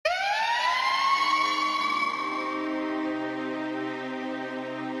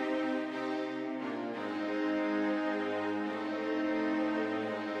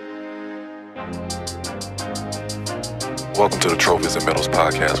Welcome to the Trophies and Medals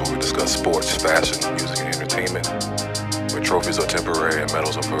podcast, where we discuss sports, fashion, music, and entertainment. Where trophies are temporary and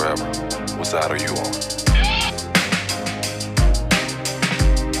medals are forever. What side are you on?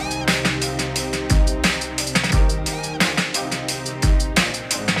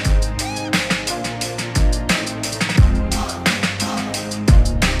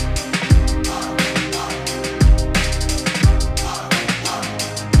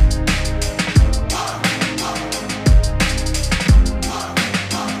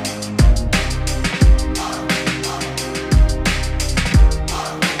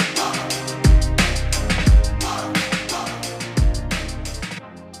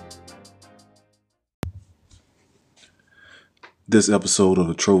 This episode of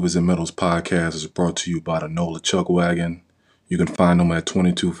the Trophies and Medals podcast is brought to you by the NOLA Chuck Wagon. You can find them at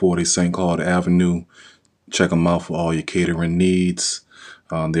 2240 St. Claude Avenue. Check them out for all your catering needs.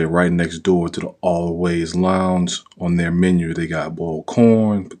 They're right next door to the Always Lounge. On their menu, they got boiled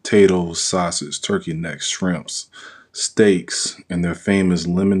corn, potatoes, sausage, turkey necks, shrimps, steaks, and their famous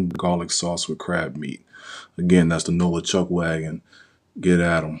lemon garlic sauce with crab meat. Again, that's the NOLA Chuck Wagon. Get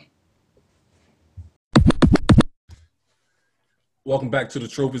at them. Welcome back to the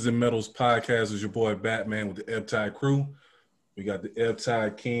Trophies and Medals podcast. It's your boy Batman with the Ebb Tide crew. We got the Ebb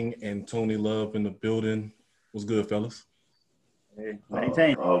Tide King and Tony Love in the building. What's good, fellas? Hey,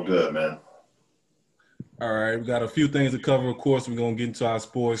 all good, man. All right, we got a few things to cover. Of course, we're going to get into our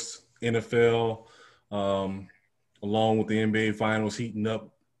sports, NFL, along with the NBA Finals heating up,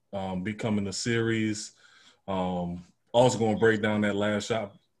 becoming a series. Also going to break down that last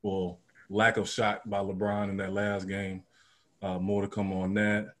shot, or lack of shot by LeBron in that last game. More to come on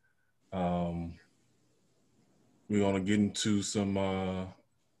that. We're going to get into some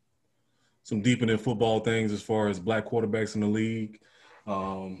deepening football things as far as black quarterbacks in the league,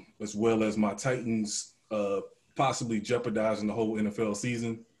 as well as my Titans possibly jeopardizing the whole NFL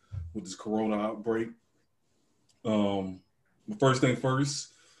season with this corona outbreak. But first thing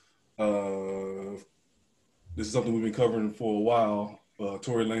first, this is something we've been covering for a while.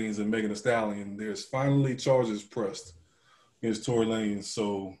 Tory Lanez and Megan Thee Stallion. There's finally charges pressed against Tory Lanez.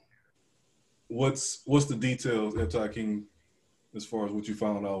 So what's the details, Ebb King, as far as what you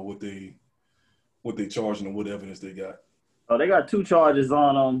found out, what they charging and what evidence they got? Oh, they got two charges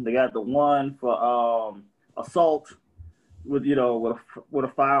on them. They got the one for assault with a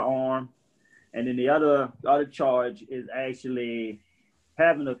firearm, and then the other charge is actually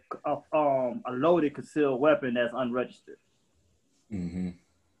having a loaded concealed weapon that's unregistered. Mm-hmm.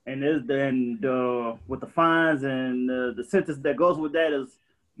 And with the fines and the sentence that goes with that is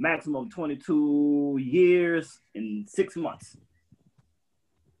maximum 22 years and 6 months.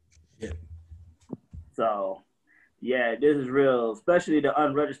 Yeah. So, yeah, this is real, especially the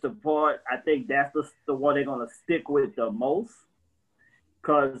unregistered part. I think that's the one they're going to stick with the most,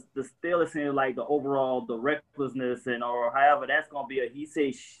 because it seems like the recklessness or however, that's going to be a he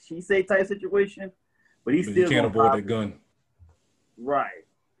say, she say type situation. But you can't avoid that gun. Right.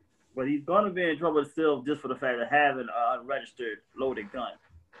 But he's going to be in trouble still just for the fact of having an unregistered loaded gun.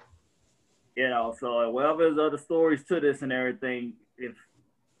 So whatever there's other stories to this and everything, if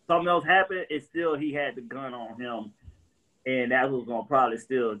something else happened, it's still he had the gun on him. And that was going to probably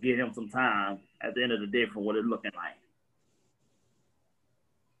still give him some time at the end of the day for what it's looking like.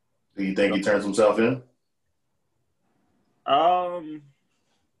 Do you think he turns himself in?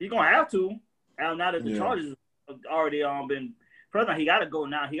 He's going to have to. Now that the charges have already been present, he got to go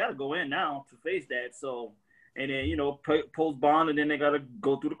now. He got to go in now to face that. So, and then, post bond, and then they got to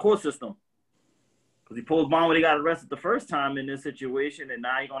go through the court system. Because he post bond when he got arrested the first time in this situation, and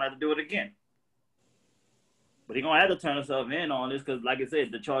now he's going to have to do it again. But he's going to have to turn himself in on this because, like I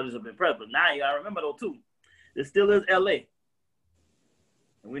said, the charges have been pressed. But now you got to remember, though, too, it still is L.A.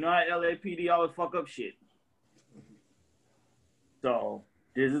 And we know how LAPD always fuck up shit. So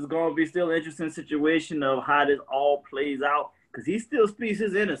this is going to be still an interesting situation of how this all plays out, because he still speaks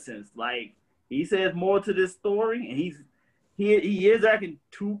his innocence. Like, he says more to this story, and he is acting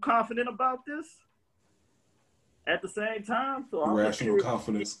too confident about this at the same time. So I'm rational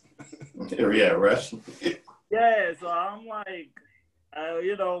confidence. Yeah, rational. Yeah, so I'm like,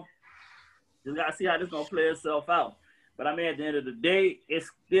 just got to see how this going to play itself out. But, I mean, at the end of the day, it's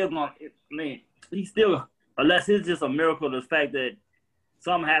still going to – he's still – unless it's just a miracle, the fact that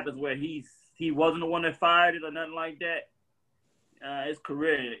something happens where he wasn't the one that fired it or nothing like that, his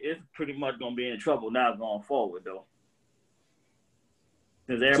career is pretty much going to be in trouble now going forward, though.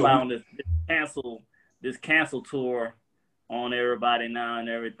 Because everybody on this cancel tour on everybody now and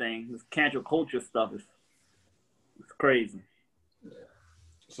everything. This cancel culture stuff is crazy.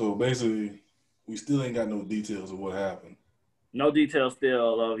 So basically, we still ain't got no details of what happened. No details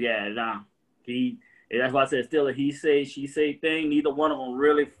still of that's why I said still a he say, she say thing. Neither one of them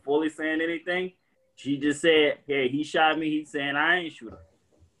really fully saying anything. She just said, hey, he shot me. He's saying I ain't shoot her.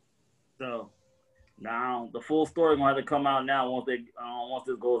 So now the full story gonna have to come out now once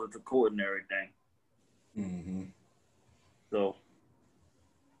this goes into court and everything. Mm-hmm. So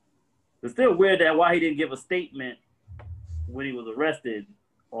it's still weird that why he didn't give a statement when he was arrested,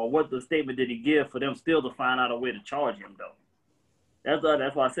 or what the statement did he give for them still to find out a way to charge him though.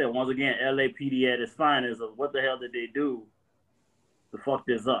 That's why I said once again LAPD at its finest of what the hell did they do to fuck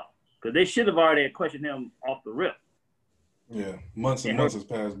this up? Because they should have already questioned him off the rip. Yeah, months and months has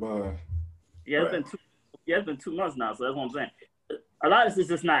passed by. Yeah, it's been 2 months now, so that's what I'm saying. A lot of this is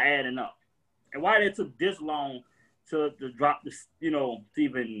just not adding up. And why they took this long to drop this, to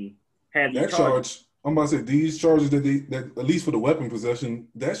even have these charges. I'm about to say these charges that at least for the weapon possession,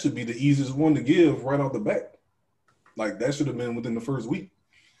 that should be the easiest one to give right off the bat. Like that should have been within the first week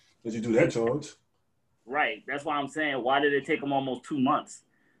that you do that charge. Right. That's why I'm saying why did it take them almost 2 months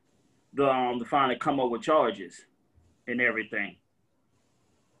to finally come up with charges and everything?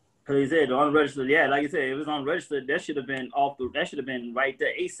 Because he said the unregistered, yeah, like you said, if it was unregistered, that should have been right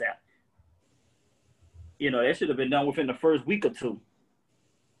there ASAP. That should have been done within the first week or two.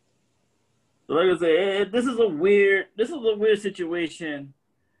 So like I said, this is a weird situation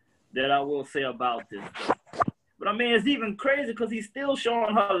that I will say about this. But I mean, it's even crazy because he's still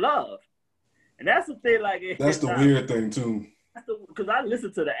showing her love, and that's the thing. Like that's the weird thing too. Because I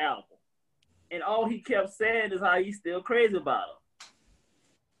listened to the album, and all he kept saying is how he's still crazy about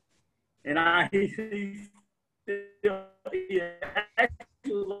her, and he's still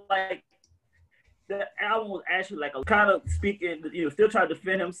actually like the album was actually like a kind of speaking, still trying to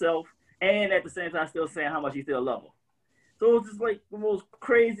defend himself. And at the same time, still saying how much he still loves her. So it's just like the most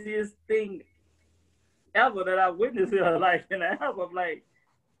craziest thing ever that I witnessed in her life. And I was like,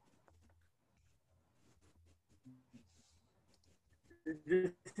 this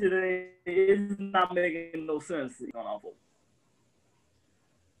shit is not making no sense.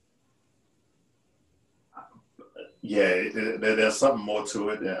 Yeah, there's something more to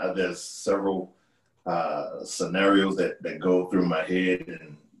it. There's several scenarios that go through my head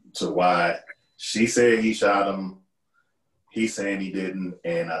and to why she said he shot him, he's saying he didn't,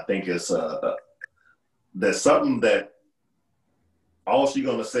 and I think it's there's something that all she's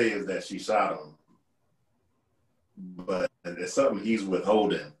gonna say is that she shot him, but there's something he's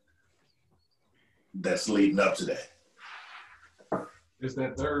withholding that's leading up to that. It's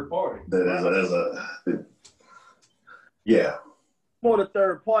that third party. Yeah. More the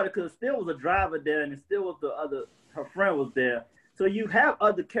third party because still was a driver there and it still was her friend was there. So you have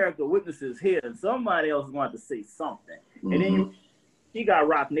other character witnesses here, and somebody else is going to say something. Mm-hmm. And then she got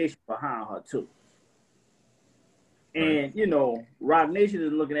Roc Nation behind her too. And, Roc Nation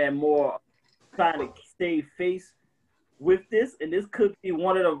is looking at more trying to stay face with this. And this could be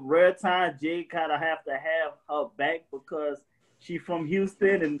one of the rare times Jay kind of have to have her back because she's from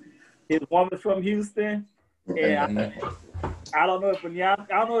Houston and his woman's from Houston. And I don't know if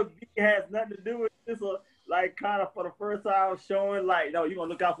it has nothing to do with this or like kind of for the first time showing like, no, you're going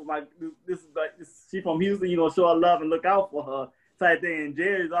to look out for she's from Houston, you're going to show her love and look out for her type thing. And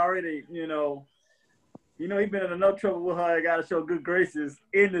Jerry's already, he's been in enough trouble with her and got to show good graces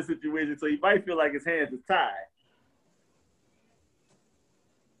in this situation. So he might feel like his hands is tied.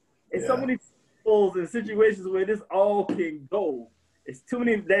 And so many holes and situations where this all can go. It's too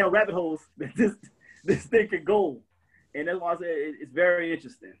many damn rabbit holes that this thing can go. And that's why I said it's very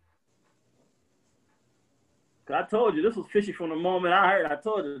interesting. I told you, this was fishy from the moment I heard. I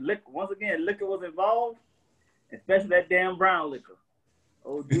told you, liquor was involved, especially that damn brown liquor.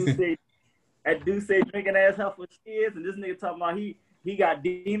 Oh, that dude say drinking ass hell for years, and this nigga talking about he got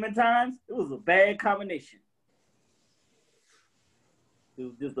demon times. It was a bad combination. It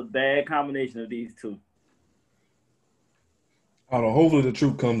was just a bad combination of these two. I don't know. Hopefully the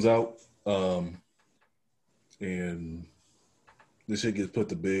truth comes out, and this shit gets put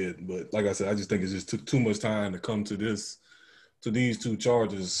to bed. But like I said, I just think it just took too much time to come to these two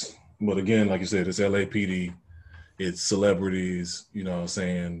charges. But again, like you said, it's LAPD, it's celebrities, you know what I'm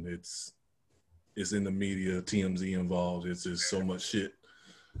saying? It's in the media, TMZ involved. It's just so much shit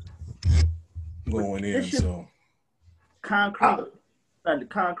going in. So the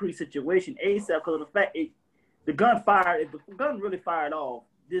concrete situation, ASAP, because of the fact the gun fired, if the gun really fired off,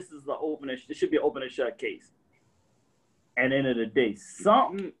 this should be an open and shut case. At the end of the day,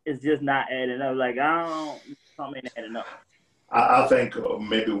 something is just not adding up. Like, something ain't adding up. I think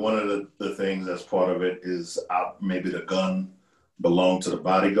maybe one of the things that's part of it is maybe the gun belonged to the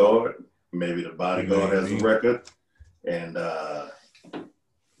bodyguard. Maybe the Bodyguard has the record, and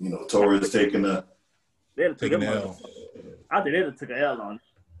Torres taking the L. I think they took an L on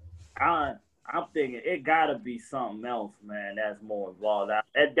it. I'm thinking it gotta be something else, man. That's more involved.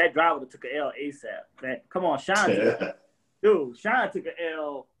 That driver took an L ASAP. Man, come on, Sean. Dude, Sean took an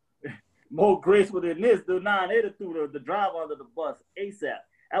L more graceful than this. Dude, they threw the driver under the bus ASAP.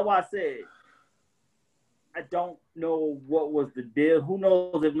 That's why I said I don't know what was the deal. Who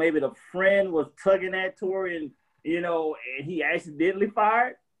knows if maybe the friend was tugging at Tory and he accidentally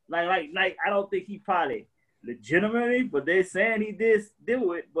fired. Like I don't think he probably legitimately, but they're saying he did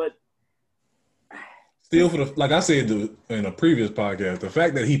do it. But still, like I said in a previous podcast, the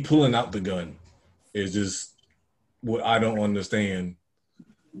fact that he pulling out the gun is just what I don't understand.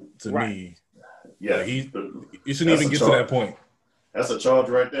 To me, yeah, like he shouldn't even get to that point. That's a charge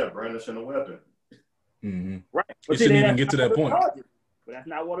right there, brandishing a weapon. Mm-hmm. Right, but he shouldn't even get to that point. Charges. But that's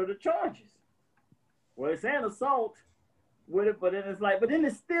not one of the charges. Well, it's an assault with it, but then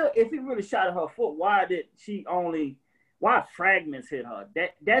it's still, if he really shot at her foot, why fragments hit her?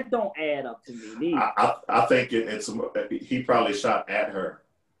 That don't add up to me. I think he probably shot at her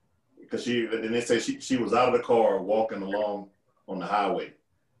because they say she was out of the car walking along on the highway,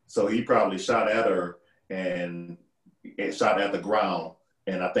 so he probably shot at her and shot at the ground,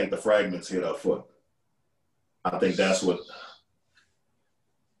 and I think the fragments hit her foot. I think that's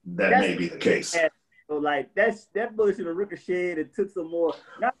may be the case. So like that bullet should have ricocheted and took some more.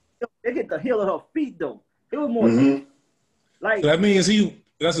 Now they hit the heel of her feet though. It was more so that means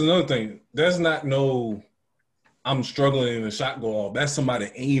that's another thing. That's not I'm struggling and the shot go off. That's somebody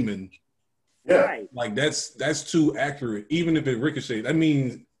aiming. Yeah. Right. Like that's too accurate. Even if it ricocheted, that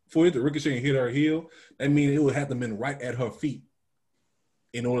means for it to ricochet and hit her heel, that means it would have to been right at her feet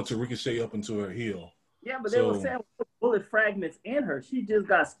in order to ricochet up into her heel. Yeah, but they were saying bullet fragments in her. She just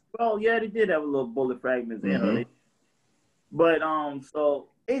got. Well, yeah, they did have a little bullet fragments in her. But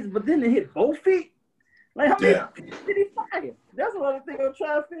but then they hit both feet. Like how many did he fire? That's another thing I'm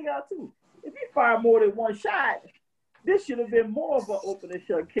trying to figure out too. If he fired more than one shot, this should have been more of an open and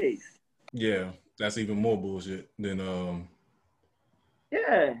shut case. Yeah, that's even more bullshit than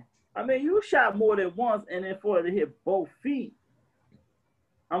Yeah, I mean you shot more than once, and then for it to hit both feet,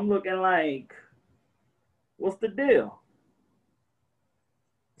 I'm looking like. What's the deal?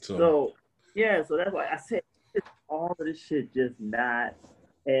 So that's why I said all of this shit just not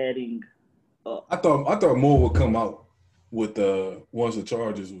adding up. I thought more would come out with once the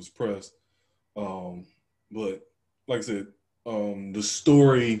charges was pressed. But like I said, the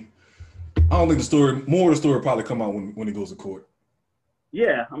story. I don't think more of the story probably come out when it goes to court.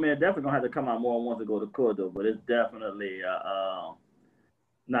 Yeah, I mean, it's definitely gonna have to come out more once it go to court though. But it's definitely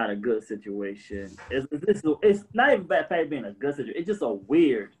not a good situation. It's not even bad fact being a good situation. It's just a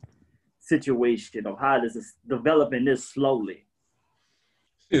weird situation of how this is developing this slowly.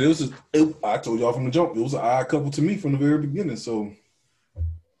 Yeah, I told y'all from the jump, it was an odd couple to me from the very beginning. So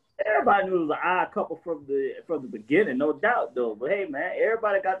everybody knew it was an odd couple from the beginning, no doubt though. But hey, man,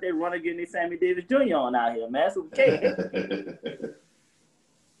 everybody got their run against their Sammy Davis Jr. on out here, man. So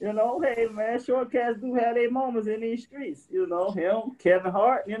hey, man, short cats do have their moments in these streets. Him, Kevin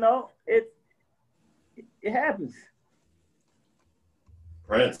Hart, it happens.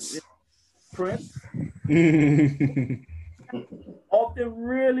 Prince. Often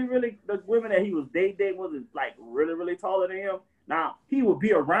really, really, the women that he was dating wasn't like really, really taller than him. Now, he would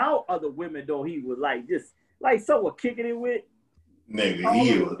be around other women, though. He was like just like someone kicking it with.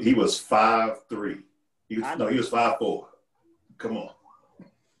 Nigga, he was 5'3". He was 5'4". Come on.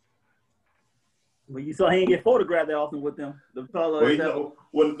 Well, you saw he didn't get photographed that often with them. The taller. He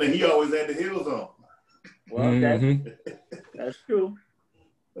always had the heels on. Well, that's true.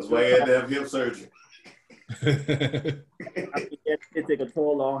 That's why he had to have hip surgery. I think it took a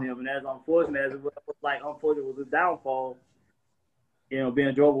toll on him, and that's unfortunate. It was unfortunate was his downfall. Being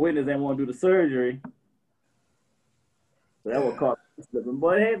a Jehovah's Witness and want to do the surgery. So that would cause slipping.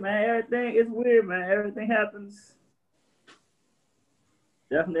 But hey, man, everything is weird, man. Everything happens.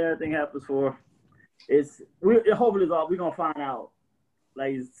 Definitely, everything happens for. Hopefully we're gonna find out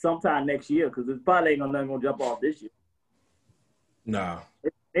like sometime next year because it's probably ain't gonna jump off this year. Nah,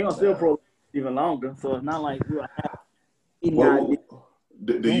 they gonna still prolong even longer, so it's not like we'll have any idea.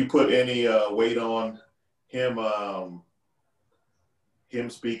 Do you put any weight on him? Him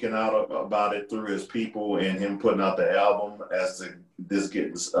speaking out about it through his people and him putting out the album as to this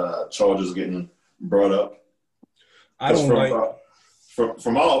charges getting brought up. I don't like.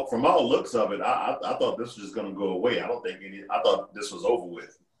 From all looks of it, I thought this was just gonna go away. I thought this was over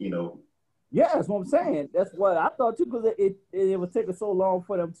with. Yeah, that's what I'm saying. That's what I thought too, because it was taking so long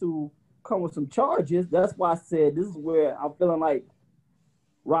for them to come with some charges. That's why I said this is where I'm feeling like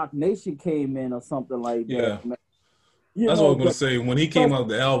Rock Nation came in or something like that. Yeah. That's what I was going to say. When he came out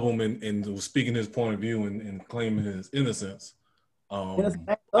with the album and was speaking his point of view and claiming his innocence, I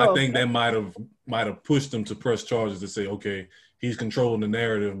think that might have pushed him to press charges to say, okay, he's controlling the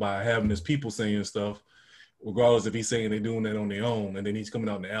narrative by having his people saying stuff, regardless if he's saying they're doing that on their own, and then he's coming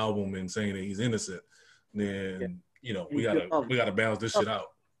out in the album and saying that he's innocent. Then we gotta balance this shit out.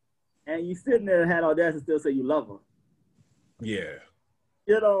 And you sitting there and had all that and still say you love her. Yeah.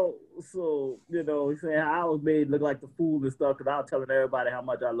 So, he's saying I was made look like the fool and stuff because I was telling everybody how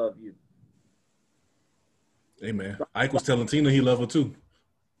much I love you. Hey, man. Ike was telling Tina he loved her, too.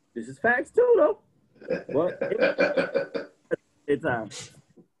 This is facts, too, though. What? It's time.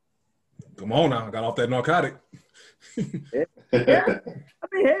 Come on now. Got off that narcotic. Yeah. I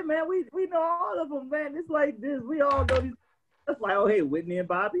mean, hey, man, we know all of them, man. It's like this. We all know these. That's like, oh, hey, Whitney and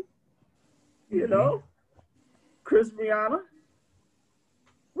Bobby. Chris Rihanna.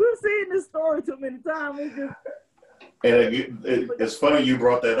 We've seen this story too many times. It's funny you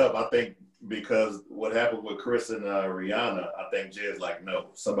brought that up. I think because what happened with Chris and Rihanna, I think Jay's like, no,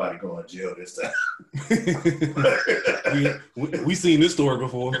 somebody going to jail this time. we seen this story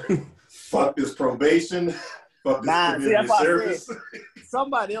before. Fuck this probation. Fuck this community service.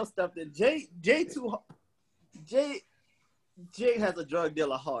 Somebody else stepped in. Jay has a drug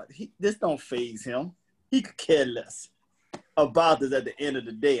dealer heart. This don't faze him. He could care less about this at the end of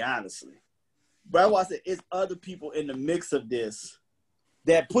the day, honestly. But I want to say it's other people in the mix of this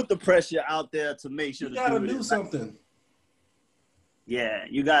that put the pressure out there to make sure you gotta do something. Yeah,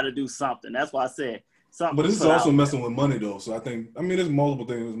 you gotta do something. That's why I said something. But this is also messing with money though. So I think there's multiple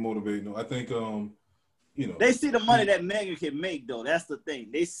things that's motivating them. I think they see the money that Megan can make though. That's the thing.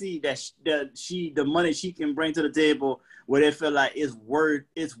 They see that the money she can bring to the table where they feel like it's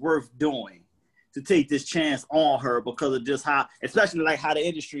worth doing. To take this chance on her because of just how, especially like how the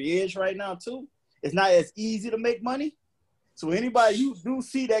industry is right now too. It's not as easy to make money. So anybody you do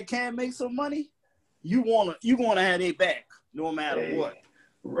see that can make some money, you wanna have their back no matter what.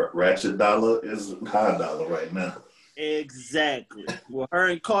 Ratchet dollar is high dollar right now. Exactly. Well, her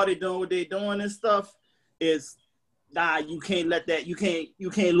and Cardi doing what they doing and stuff is you can't let that you can't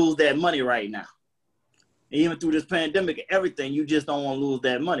lose that money right now. Even through this pandemic and everything, you just don't want to lose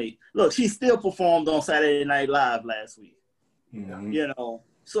that money. Look, she still performed on Saturday Night Live last week. Mm-hmm.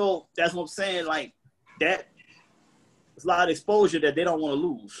 So that's what I'm saying. Like that, it's a lot of exposure that they don't want to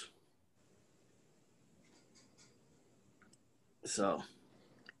lose. So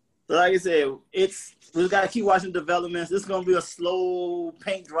like I said, we got to keep watching developments. This is gonna be a slow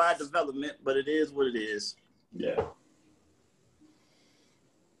paint dry development, but it is what it is. Yeah.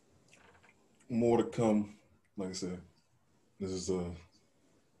 More to come. Like I said, this is a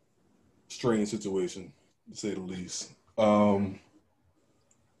strange situation, to say the least.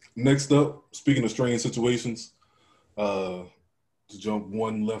 Next up, speaking of strange situations, to jump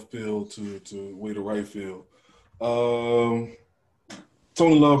one left field to way to right field. Tony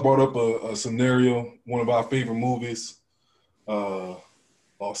Love brought up a scenario, one of our favorite movies, or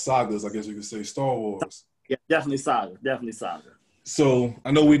sagas, I guess you could say, Star Wars. Yeah, definitely saga. So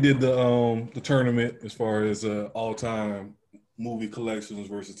I know we did the tournament as far as all-time movie collections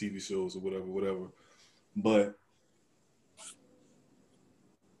versus TV shows or whatever. But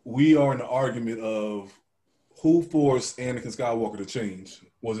we are in the argument of who forced Anakin Skywalker to change.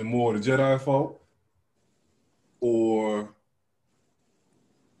 Was it more the Jedi fault, or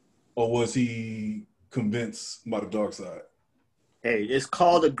was he convinced by the dark side? Hey, it's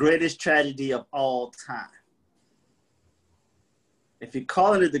called the greatest tragedy of all time. If you're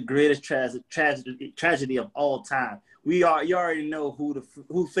calling it the greatest tragedy of all time, you already know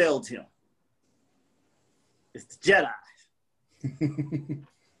who failed him. It's the Jedi.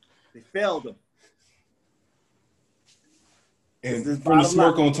 They failed him. And from the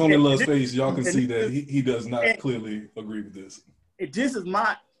smirk on Tony Love's face, y'all can see that he does not clearly agree with this.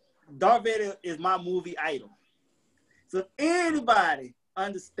 Darth Vader is my movie idol. So if anybody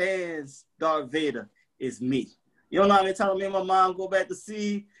understands Darth Vader, it's me. You don't know how many times me and my mom go back to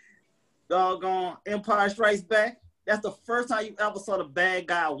see doggone Empire Strikes Back? That's the first time you ever saw the bad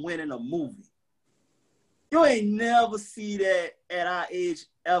guy win in a movie. You ain't never see that at our age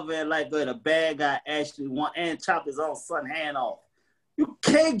ever in life where the bad guy actually won and chopped his own son's hand off. You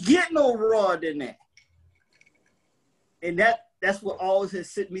can't get no rawer than that. And that's what always has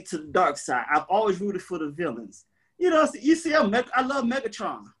sent me to the dark side. I've always rooted for the villains. You see, I love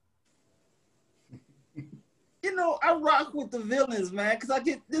Megatron. You know, I rock with the villains, man, because I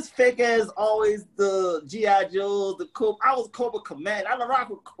get this fake ass always the G.I. Joes, the Cobra. I was Cobra Command. I rock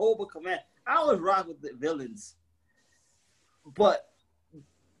with Cobra Command. I always rock with the villains. But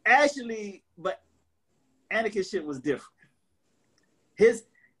Anakin shit was different.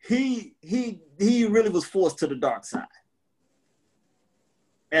 He really was forced to the dark side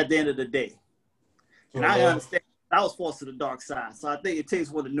at the end of the day. And I understand I was forced to the dark side. So I think it takes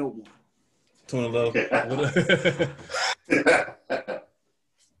one to know one. Tony Love.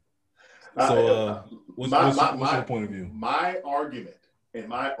 So, what's your point of view? My argument, and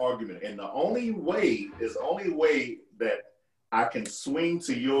the only way that I can swing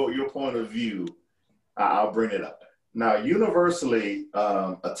to your point of view, I'll bring it up. Now, universally,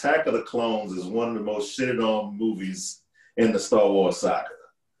 Attack of the Clones is one of the most shitted on movies in the Star Wars saga.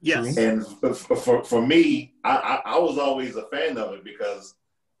 Yes. And for me, I was always a fan of it because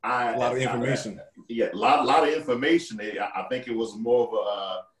a lot of information. A lot of information. I think it was more of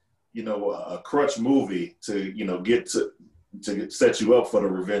a crutch movie to set you up for the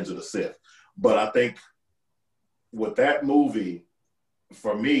Revenge of the Sith. But I think with that movie,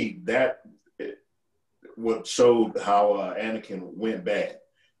 for me, what showed how Anakin went bad.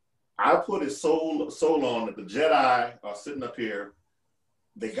 I put it so on that the Jedi are sitting up here.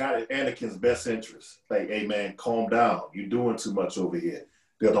 They got Anakin's best interest. Like, hey man, calm down. You're doing too much over here.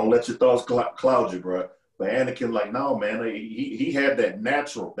 Don't let your thoughts cloud you, bro. But Anakin, like, no, man. He had that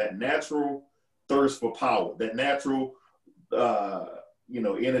natural thirst for power, that natural,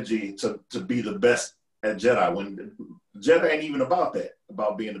 energy to be the best at Jedi. When Jedi ain't even about that,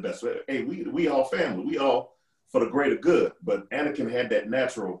 about being the best. Hey, we all family. We all for the greater good. But Anakin had that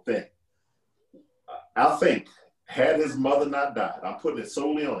natural thing. I think had his mother not died, I'm putting it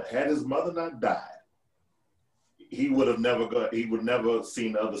solely on it. Had his mother not died, he would never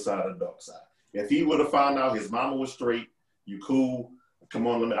seen the other side of the dark side. If he would have found out his mama was straight, you cool, come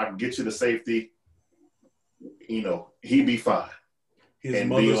on, I can get you to safety, he'd be fine. His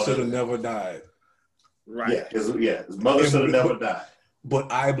mother should have never died. Right. Yeah, his mother should have never died.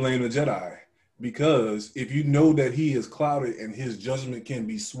 But I blame the Jedi because if you know that he is clouded and his judgment can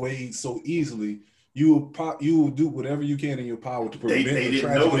be swayed so easily, you will do whatever you can in your power to prevent the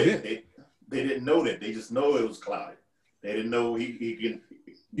tragic event. They didn't know that. They just know it was clouded. They didn't know he can.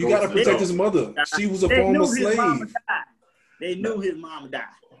 You got to protect his mother. She was a former slave. They knew his mama died.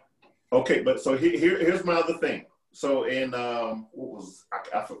 Okay, but so here's my other thing. So in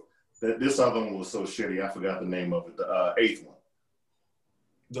this other one was so shitty. I forgot the name of it. The eighth one.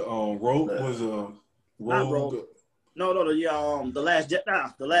 The Rogue was a Rogue. No, the Last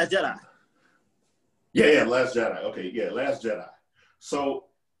Jedi. The Last Jedi. Yeah, Last Jedi. Okay, yeah, Last Jedi. So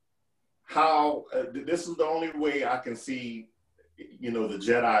how this is the only way I can see, the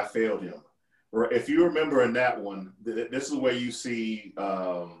Jedi failed him. If you remember in that one, this is where you see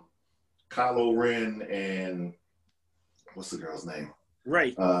Kylo Ren and what's the girl's name?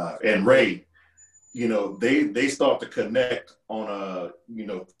 Rey. And Rey. They start to connect on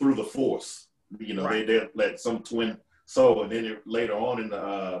through the Force. They let some twin soul, and then later on in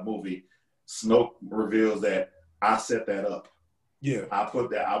the movie, Snoke reveals that I set that up. Yeah, I put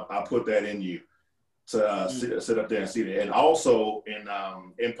that in you to sit up there and see that. And also in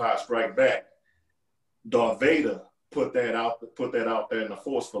Empire Strike Back, Darth Vader put that out there in the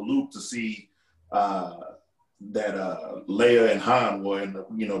Force for Luke to see that Leia and Han were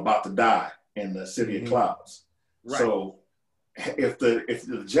about to die in the City of Clouds. Right. So if the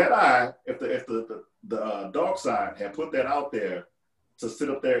Jedi, if the dark side had put that out there to sit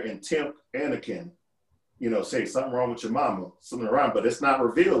up there and tempt Anakin, say something wrong with your mama, something around, but it's not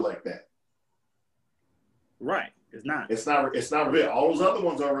revealed like that. Right. It's not. It's not revealed. All those other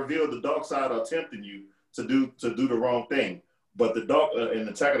ones are revealed. The dark side are tempting you to do the wrong thing. But the dark in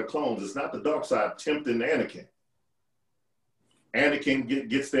Attack of the Clones, it's not the dark side tempting Anakin. Anakin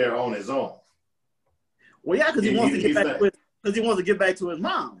gets there on his own. Well, yeah, because he wants to get back to his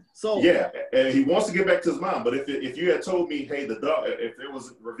mom. So yeah, he wants to get back to his mom. But if you had told me, hey, if it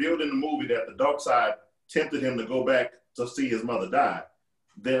was revealed in the movie that the dark side tempted him to go back to see his mother die,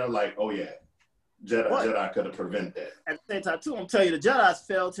 then I'm like, oh yeah, Jedi could have prevented that. At the same time, too, I'm telling you, the Jedi's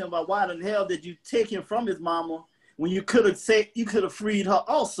failed him. By why in the hell did you take him from his mama when you could have freed her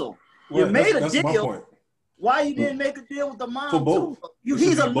also? You made a deal. Why you didn't make a deal with the mom for both? Too?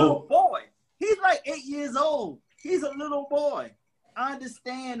 He's a little boy. He's like 8 years old. He's a little boy. I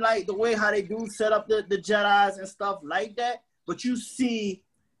understand like the way how they do set up the Jedis and stuff like that, but you stumbled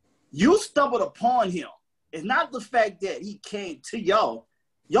upon him. It's not the fact that he came to y'all.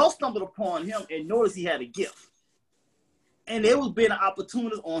 Y'all stumbled upon him and noticed he had a gift. And there was being an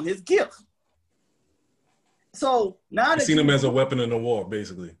opportunist on his gift. So now that seen him as a weapon in the war,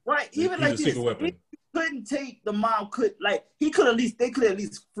 basically. Right. Even He's like a secret weapon. He couldn't take the mom. They could at least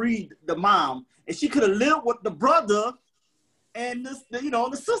freed the mom, and she could have lived with the brother and the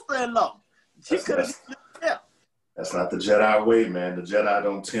sister-in-law. She could have. Yeah. That's not the Jedi way, man. The Jedi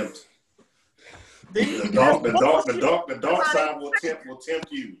don't tempt. The dark side will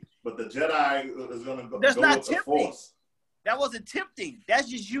tempt you, but the Jedi is gonna go with the Force. That wasn't tempting. That's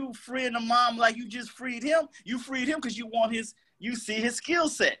just you freeing the mom like you just freed him. You freed him because you see his skill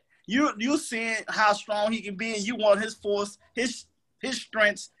set. You seeing how strong he can be, and you want his force, his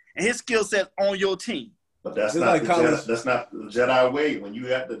strengths, and his skill set on your team. But that's not the Jedi way. When you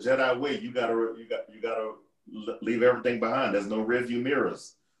got the Jedi way, you gotta leave everything behind. There's no rearview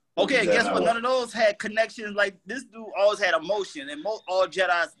mirrors. Okay, guess what? None of those had connections. Like this dude always had emotion, and all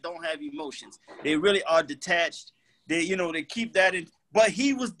Jedis don't have emotions. They really are detached. They keep that in. But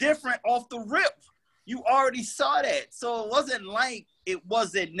he was different off the rip. You already saw that. So it wasn't like it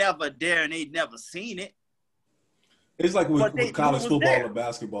wasn't never there and they'd never seen it. It's like with college football and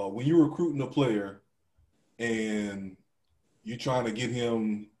basketball. When you're recruiting a player and you're trying to get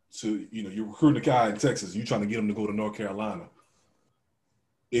him to, you're recruiting a guy in Texas, you're trying to get him to go to North Carolina.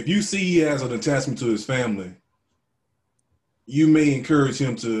 If you see he has an attachment to his family, you may encourage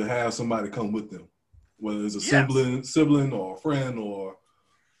him to have somebody come with them. Whether it's a sibling or a friend or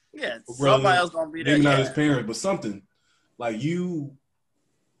somebody else gonna be there. Maybe not his parent, but something like you.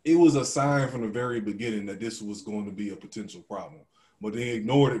 It was a sign from the very beginning that this was going to be a potential problem, but they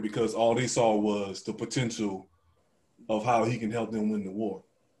ignored it because all they saw was the potential of how he can help them win the war.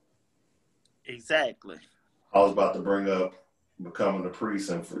 Exactly. I was about to bring up becoming a priest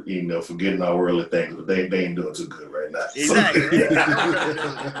and forgetting our worldly things, but they ain't doing too good right now. Exactly. You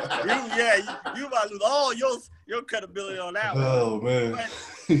about to lose all your credibility on that one. Oh man.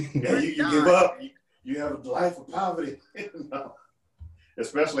 You give up. You have a life of poverty.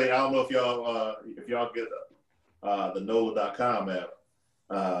 Especially, I don't know if y'all get the NOLA.com app.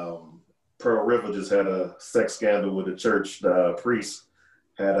 Pearl River just had a sex scandal with the church. The priest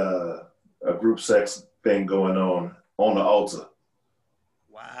had a group sex thing going on the altar.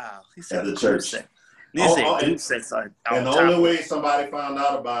 Wow. He said at the church. And the only way somebody found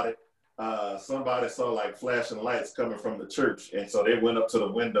out about it, somebody saw like flashing lights coming from the church, and so they went up to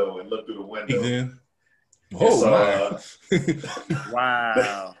the window and looked through the window.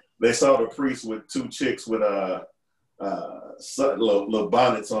 Wow! They saw the priest with two chicks with little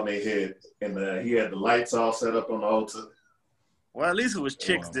bonnets on their head, and he had the lights all set up on the altar. Well, at least it was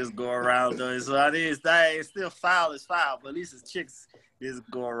chicks just go around though. So it's still foul is foul, but at least it's chicks just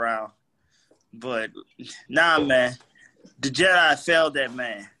go around. But nah, man, the Jedi failed that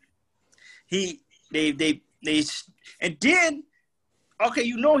man. They and then okay,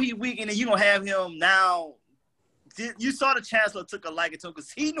 he weak, and then you gonna have him now. You saw the Chancellor took a liking to him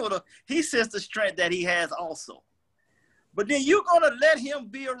because he sensed the strength that he has also. But then you're gonna let him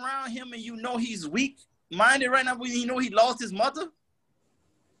be around him, and he's weak minded right now when he lost his mother.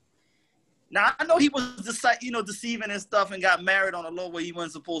 Now I know he was deceiving and stuff and got married on a low where he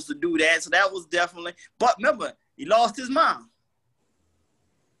wasn't supposed to do that. So that was definitely. But remember, he lost his mom.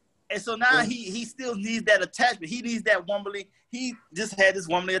 And so now he still needs that attachment. He needs that womanly. He just had this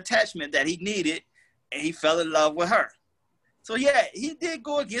womanly attachment that he needed, and he fell in love with her. So yeah, he did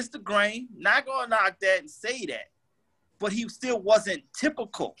go against the grain. Not gonna knock that and say that, but he still wasn't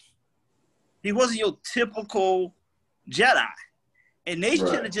typical. He wasn't your typical Jedi, and they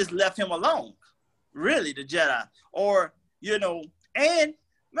should have just left him alone. Really, the Jedi, And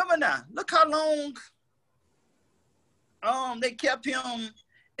remember now, look how long they kept him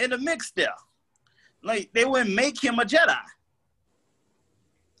in the mix there. Like, they wouldn't make him a Jedi.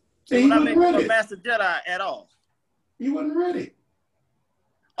 They would not make him a Master Jedi at all. He wasn't ready.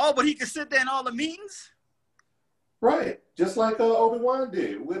 Oh, but he could sit there in all the meetings? Right. Just like Obi-Wan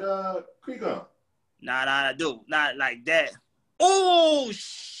did with Qui-Gon. Nah, dude. Not like that. Oh,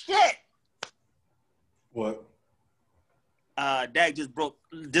 shit. What? Dak just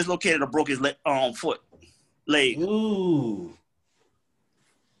dislocated or broke his foot. Leg. Ooh.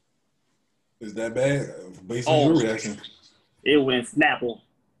 Is that bad? Based on your reaction. It went snapple.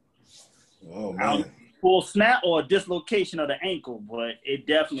 Oh, man. Full snap or a dislocation of the ankle, but it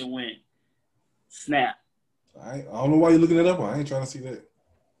definitely went snap. I don't know why you're looking it up. I ain't trying to see that.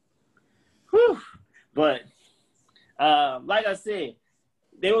 Whew. But like I said,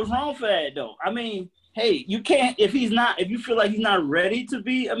 they was wrong for that though. I mean, hey, you can't if you feel like he's not ready to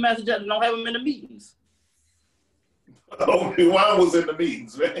be a Master Jedi, don't have him in the meetings. Obi-Wan was in the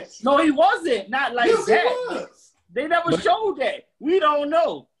meetings, man. No, he wasn't. Not like yes, that. He was. They never showed that. We don't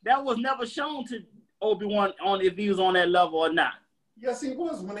know. That was never shown to Obi-Wan on if he was on that level or not. Yes, he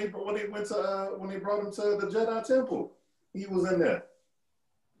was when they brought him to the Jedi Temple. He was in there.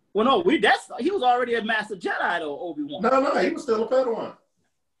 Well, no, he was already a Master Jedi though, Obi-Wan. No, he was still a Padawan.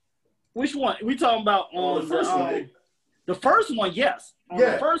 Which one? We talking about on the first one? The first one, yes.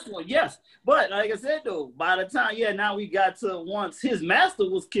 Yeah. The first one, yes. But like I said though, by the time now we got to once his master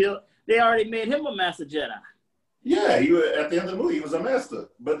was killed, they already made him a Master Jedi. Yeah, he was, at the end of the movie, he was a master.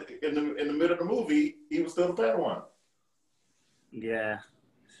 But in the middle of the movie, he was still a Padawan. Yeah.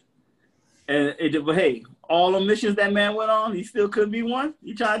 But hey, all the missions that man went on, he still couldn't be one?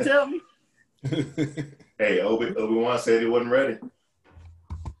 You trying to tell me? Hey, Obi-Wan said he wasn't ready.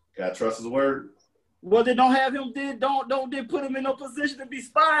 Gotta trust his word. Well, they don't have him. Don't put him in no position to be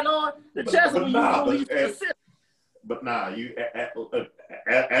spying on the chest when you know he's assist. But you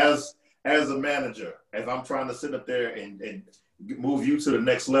as a manager, as I'm trying to sit up there and move you to the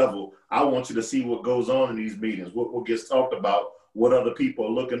next level, I want you to see what goes on in these meetings, what gets talked about, what other people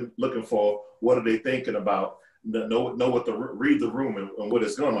are looking for, what are they thinking about, know what to read the room and what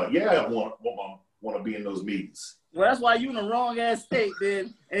it's going on. Yeah, I want to be in those meetings. Well, that's why you in the wrong ass state,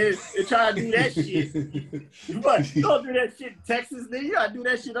 then, and try to do that shit. But you don't do that shit in Texas, then you gotta do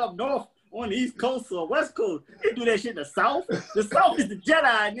that shit up north on the East Coast or West Coast. You do that shit in the South. The South is the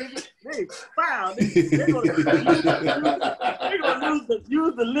Jedi, nigga. They foul. They're gonna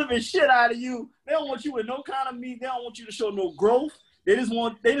use the living shit out of you. They don't want you with no kind of meat. They don't want you to show no growth. They just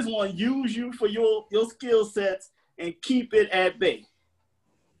want to use you for your skill sets and keep it at bay.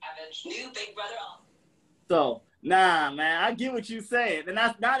 New Big Brother on. So, nah, man, I get what you're saying. And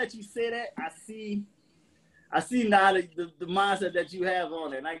now that you say that, I see now the mindset that you have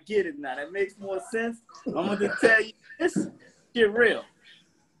on it. And I get it now. That makes more sense. I'm going to tell you, this shit real.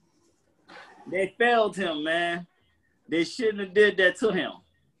 They failed him, man. They shouldn't have did that to him.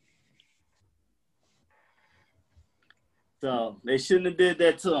 So, they shouldn't have did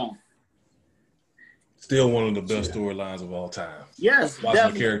that to him. Still one of the best storylines of all time. Yes,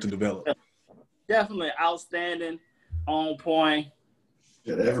 watching the character develop. Definitely outstanding, on point.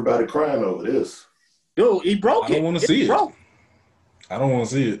 Yeah, everybody crying over this. Dude, he broke it. I don't want to see it. I don't want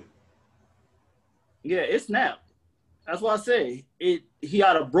to see it. Yeah, it snapped. That's what I say. He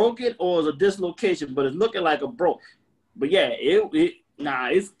either broke it or it was a dislocation, but it's looking like a broke. But yeah,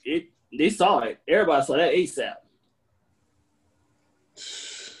 they saw it. Everybody saw that ASAP.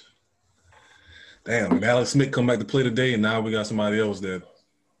 Damn, and Alex Smith come back to play today, and now we got somebody else that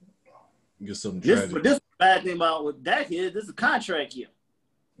gets something tragic. This bad thing about with Dak is this is a contract year.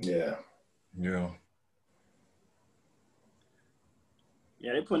 Yeah. Yeah.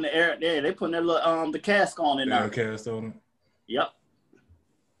 Yeah, they putting the air there. They putting that little the cask on it now. Cast on it. Yep.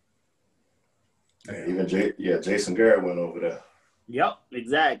 Damn. Even Jason Garrett went over there. Yep,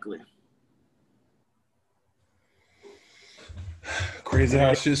 exactly. Crazy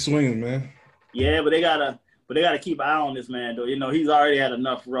how shit swings, man. Yeah, but they gotta keep an eye on this man though. You know, he's already had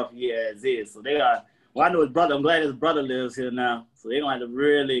enough rough year as is. So they got I know his brother, I'm glad his brother lives here now. So they gonna have to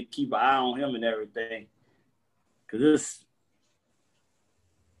really keep an eye on him and everything. Cause this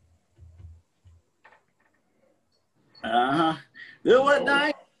What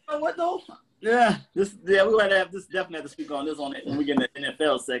though? Yeah, we gotta have this definitely have to speak on this when we get in the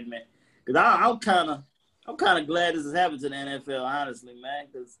NFL segment. Cause I'm kinda glad this is happening to the NFL, honestly, man,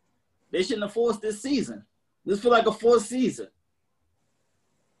 because they shouldn't have forced this season. This feel like a fourth season.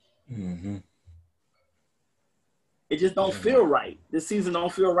 Mm-hmm. It just don't feel right. This season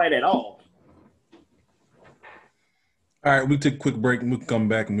don't feel right at all. All right, we'll take a quick break and we can come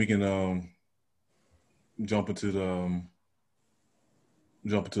back and we can jump into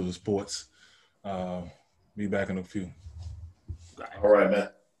the sports. Be back in a few. All right, man.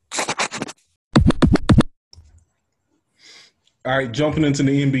 All right, jumping into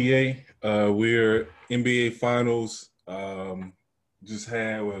the NBA. We're NBA Finals. Just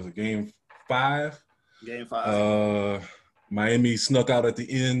had Game 5. Game 5. Miami snuck out at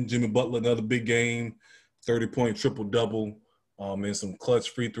the end. Jimmy Butler, another big game, 30-point triple-double, and some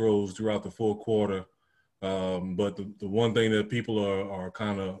clutch free throws throughout the fourth quarter. But the one thing that people are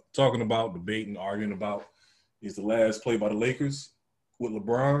kind of talking about, debating, arguing about is the last play by the Lakers with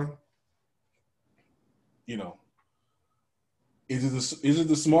LeBron. You know, is it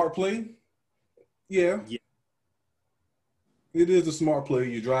the smart play? Yeah. It is a smart play.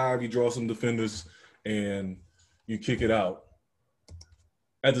 You drive, you draw some defenders, and you kick it out.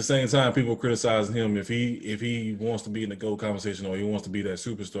 At the same time, people criticizing him if he wants to be in the GOAT conversation or he wants to be that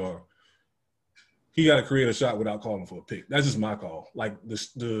superstar. He got to create a shot without calling for a pick. That's just my call. Like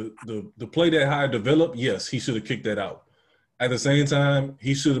the play that High developed, yes, he should have kicked that out. At the same time,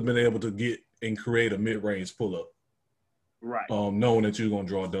 he should have been able to get and create a mid-range pull-up. Right. Knowing that you're going to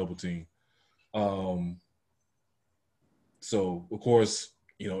draw a double team. So, of course,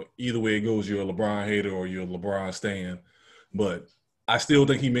 either way it goes, you're a LeBron hater or you're a LeBron stan. But I still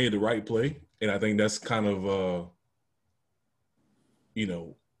think he made the right play. And I think that's kind of,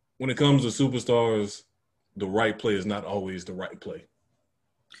 when it comes to superstars, the right play is not always the right play.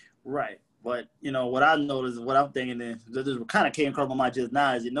 Right. But, what I noticed, what I'm thinking is, this kind of came across my mind just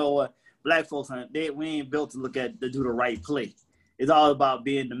now is, you know what? Black folks, we ain't built to do the right play. It's all about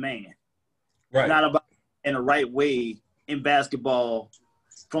being the man. Right. It's not about in the right way in basketball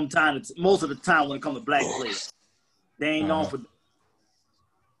from time to most of the time when it comes to black players. They ain't known for.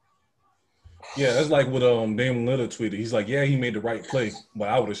 Yeah, that's like what Damian Lillard tweeted. He's like, yeah, he made the right play, but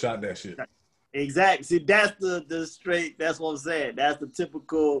I would have shot that shit. Exactly. See, that's the straight. That's what I'm saying. That's the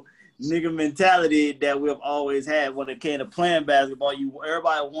typical nigga mentality that we've always had when it came to playing basketball.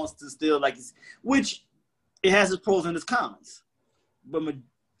 Everybody wants to still which it has its pros and its cons. But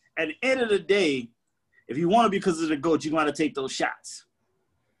at the end of the day, if you want to be considered a GOAT, you're going to take those shots.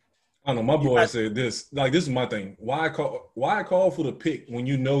 I don't know. My boy said this. Like, this is my thing. Why call for the pick when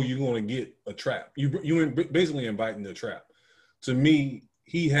you know you're going to get a trap? You're basically inviting the trap. To me,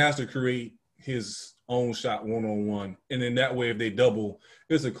 he has to create his own shot one-on-one, and then that way, if they double,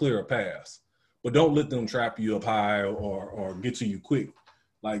 it's a clearer pass. But don't let them trap you up high or get to you quick.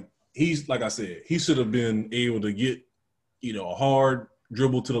 Like I said, he should have been able to get, a hard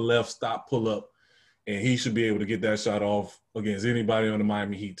dribble to the left, stop, pull up, and he should be able to get that shot off against anybody on the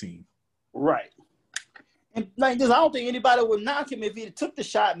Miami Heat team. Right. And like this, I don't think anybody would knock him if he took the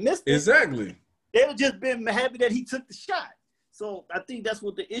shot, missed it. Exactly. They'd have just been happy that he took the shot. So I think that's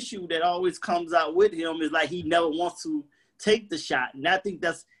what the issue that always comes out with him is, like, he never wants to take the shot. And I think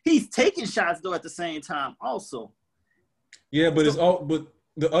he's taking shots though at the same time also. Yeah, but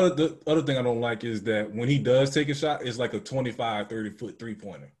the other thing I don't like is that when he does take a shot, it's like a 25, 30-foot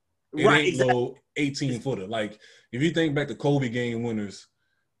three-pointer. It right, ain't exactly. No 18-footer. Like, if you think back to Kobe game winners,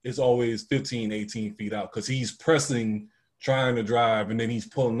 it's always 15, 18 feet out because he's pressing, trying to drive, and then he's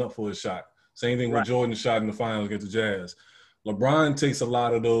pulling up for a shot. Same thing with Jordan shot in the finals against the Jazz. LeBron takes a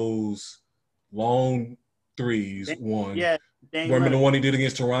lot of those long threes. Yeah. Remember the one he did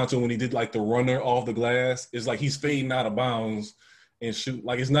against Toronto when he did like the runner off the glass? It's like he's fading out of bounds and shoot.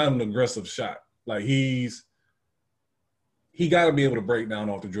 Like, it's not an aggressive shot. Like, he got to be able to break down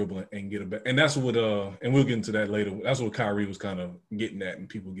off the dribble and get it back. And that's what and we'll get into that later. That's what Kyrie was kind of getting at, and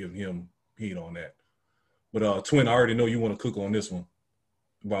people giving him heat on that. But Twin, I already know you want to cook on this one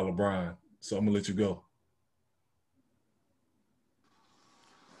about LeBron, so I'm gonna let you go.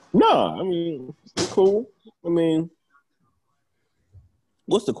 No, I mean, cool. I mean,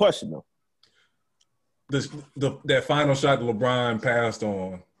 what's the question though? That final shot that LeBron passed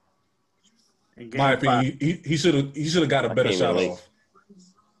on. My opinion, he should have got a better shot off.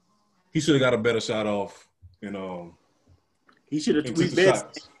 He should have got a better shot off. He should have took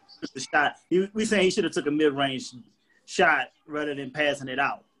the shot. We saying he should have took a mid-range shot rather than passing it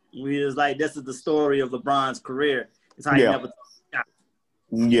out. We was like, this is the story of LeBron's career. It's how he never took a shot.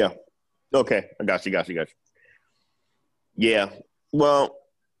 Yeah. Okay. I got you. Yeah. Well,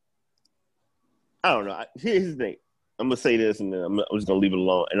 I don't know. Here's the thing. I'm going to say this, and then I'm just going to leave it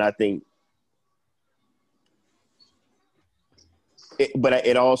alone. And I think but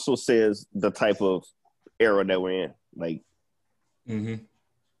it also says the type of era that we're in. Like,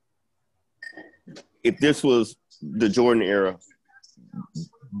 if this was the Jordan era,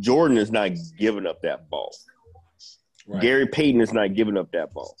 Jordan is not giving up that ball. Right. Gary Payton is not giving up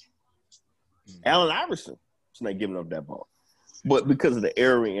that ball. Allen Iverson is not giving up that ball. But because of the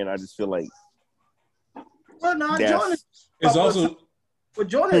era we're in, I just feel like Jordan is also. But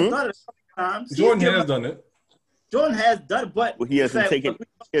Jordan has done it a couple times. Jordan has done it. Jordan has done it, but he hasn't taken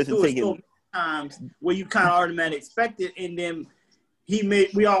times where you kind of automatically expect it, and then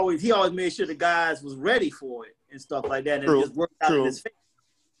he always made sure the guys was ready for it and stuff like that, and it just worked out in his favor.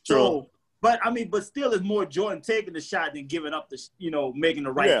 So, but still, it's more Jordan taking the shot than giving up making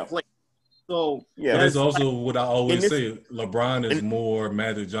the right play. So yeah, that's also what I always say. LeBron is more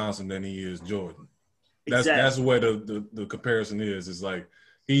Magic Johnson than he is Jordan. That's where the comparison is. It's like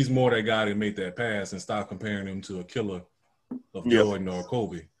he's more that guy that made that pass, and stop comparing him to a killer of Jordan or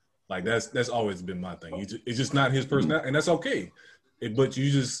Kobe. Like that's always been my thing. It's just not his personality, and that's okay. But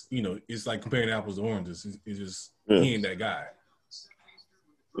you just it's like comparing apples to oranges. It's just he ain't that guy.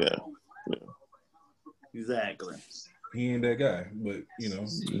 Yeah. Exactly. He ain't that guy, but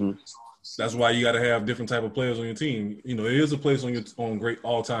That's why you got to have different type of players on your team. You know, there is a place on great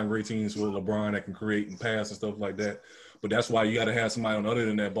all-time great teams with LeBron that can create and pass and stuff like that. But that's why you got to have somebody on the other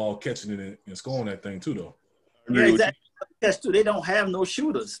end of that ball catching it and scoring that thing too, though. Yeah, exactly. That's true. They don't have no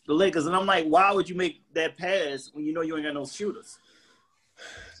shooters, the Lakers, and I'm like, why would you make that pass when you know you ain't got no shooters?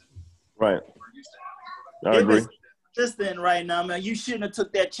 Right. I agree. This thing right now, man, you shouldn't have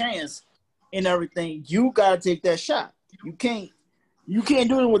took that chance and everything. You gotta take that shot. You can't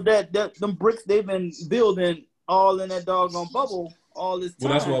do it with that them bricks they've been building all in that doggone bubble all this time.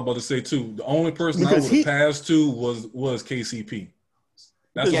 Well, that's what I'm about to say too. The only person I would have passed to was KCP.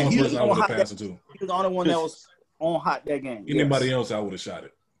 That's the only person I would have passed to. He was the only one that was on hot that game. Anybody else, I would have shot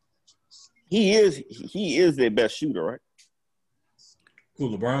it. He is their best shooter, right?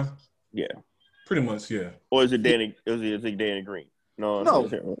 Who, LeBron? Yeah. Pretty much, yeah. Or is it Danny? Is it Danny Green? No.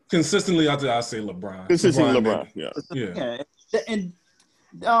 Consistently, I say LeBron. Consistently, LeBron. Yeah. And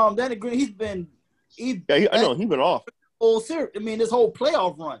Danny Green, I know he's been off. Whole series. I mean, this whole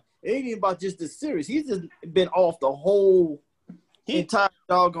playoff run. It ain't even about just this series. He's just been off the whole entire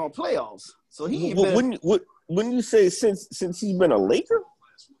doggone playoffs. So he ain't Wouldn't you say since he's been a Laker?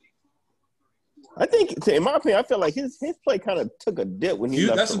 I think, in my opinion, I feel like his play kind of took a dip when he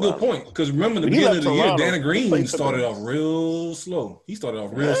left. That's Toronto. A good point because remember the beginning of the year, Danny Green started off real slow. He started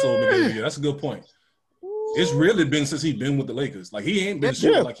off real slow in the beginning of the year. That's a good point. It's really been since he's been with the Lakers. Like he ain't been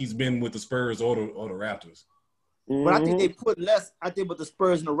shooting like he's been with the Spurs or the Raptors. But I think they put less. I think, but the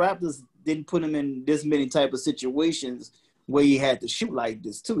Spurs and the Raptors didn't put him in this many type of situations where he had to shoot like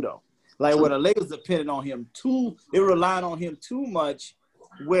this too, though. Like where the Lakers depended on him they were relying on him too much,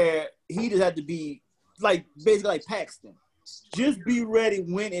 where he just had to be like basically like Paxton, just be ready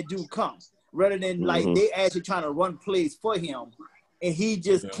when it do come, rather than like they actually trying to run plays for him, and he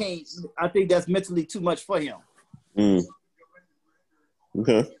just can't. I think that's mentally too much for him.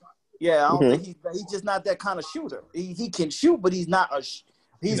 Okay. Yeah, I don't think he's just not that kind of shooter. He can shoot, but he's not a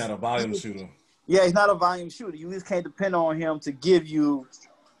volume shooter. Yeah, he's not a volume shooter. You just can't depend on him to give you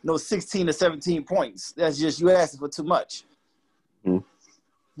 16 to 17 points. That's just you asking for too much.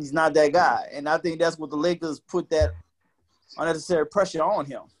 He's not that guy, and I think that's what the Lakers put that unnecessary pressure on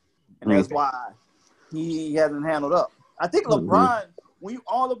him, and that's why he hasn't handled up. I think LeBron, when you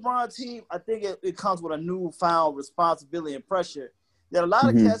on LeBron team, I think it comes with a newfound responsibility and pressure that a lot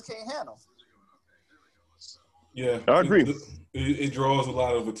of cats can't handle. Yeah, I agree. It draws a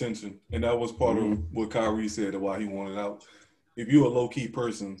lot of attention, and that was part of what Kyrie said why he wanted out. If you're a low key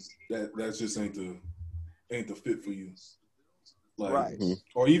person, that just ain't the fit for you. Like,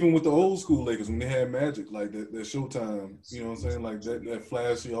 or even with the old school Lakers when they had Magic, like that Showtime, you know what I'm saying? Like that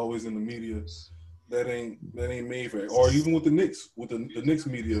flashy, always in the media, that ain't made for it. Or even with the Knicks, with the Knicks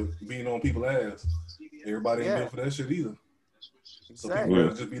media being on people's ass, everybody ain't built for that shit either. So people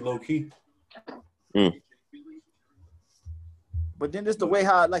gotta just be low key. But then just the way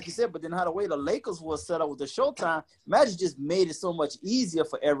how, like you said, how the way the Lakers was set up with the Showtime, Magic just made it so much easier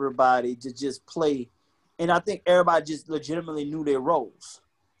for everybody to just play. And I think everybody just legitimately knew their roles.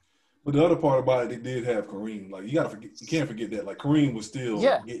 But the other part about it, they did have Kareem. Like you can't forget that. Like Kareem was still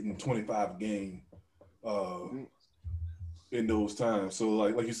getting 25 a game in those times. So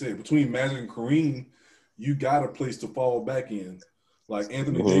like you said, between Magic and Kareem, you got a place to fall back in. Like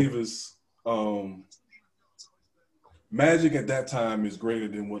Anthony Davis, Magic at that time is greater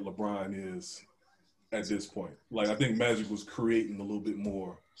than what LeBron is at this point. Like I think Magic was creating a little bit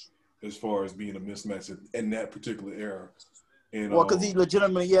more as far as being a mismatch in that particular era. And, because he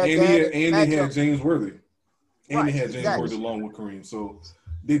legitimately he had James Worthy. And he had James Worthy along with Kareem. So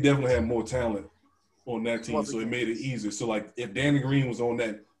they definitely had more talent on that team. So it made it easier. So like if Danny Green was on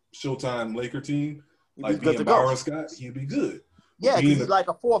that Showtime Laker team, like being Byron Scott, he'd be good. Yeah, because he's like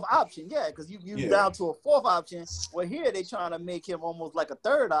a fourth option. Yeah, because you down to a fourth option. Well, here they trying to make him almost like a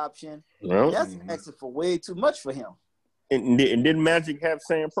third option. Well, that's asking for way too much for him. And didn't Magic have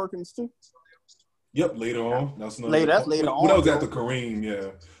Sam Perkins too? Yep, later on. That's later on. Well, that was after Kareem, yeah.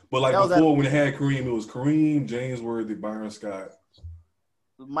 But like before, when they had Kareem, it was Kareem, James Worthy, Byron Scott,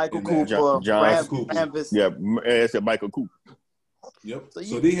 Michael Cooper, John Cooper. Yeah, it's Michael Cooper. Yep.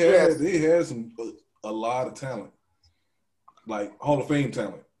 So they had a lot of talent, like Hall of Fame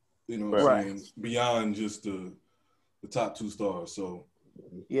talent. You know what I'm saying? Beyond just the top two stars. So.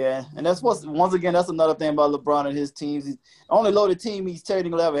 Yeah, and that's once again, that's another thing about LeBron and his teams. He's the only loaded team he's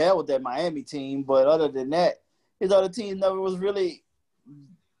technically ever had with that Miami team, but other than that, his other teams never was really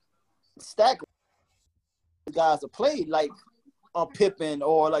stacked. Guys that played like a Pippen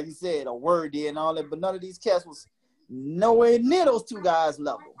or like you said, a Worthy and all that, but none of these cats was nowhere near those two guys'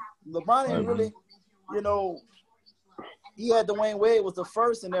 level. LeBron ain't really, he had Dwayne Wade was the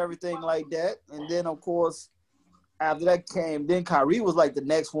first and everything like that. And then, of course, after that came, then Kyrie was like the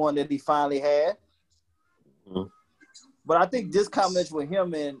next one that he finally had. Mm-hmm. But I think this combination with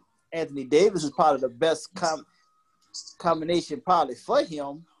him and Anthony Davis is probably the best combination probably for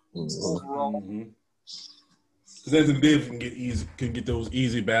him overall. Mm-hmm. Because Anthony Davis can get those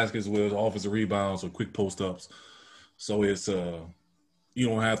easy baskets with offensive rebounds or quick post ups. So it's you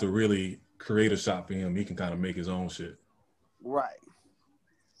don't have to really create a shot for him. He can kind of make his own shit. Right.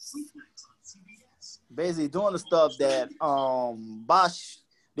 Basically doing the stuff that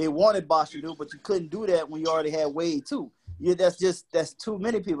they wanted Bosh to do, but you couldn't do that when you already had Wade too. That's too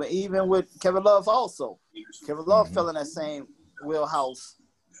many people. Even with Kevin Love also. Kevin Love fell in that same wheelhouse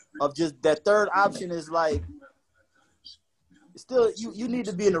of just that third option is like still you need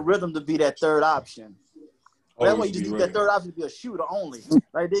to be in the rhythm to be that third option. That way you just need that third option to be a shooter only.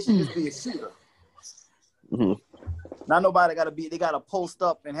 Like they should just be a shooter. Mm-hmm. Not nobody they gotta post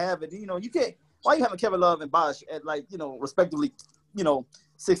up and have it. You know, you can't. Why you having Kevin Love and Bosh at respectively, 6'10",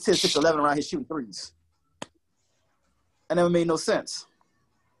 6'11" around here shooting threes? That never made no sense.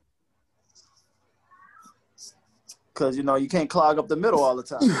 Because you can't clog up the middle all the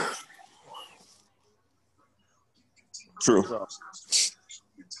time. True. So.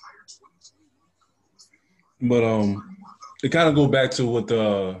 But it kind of go back to what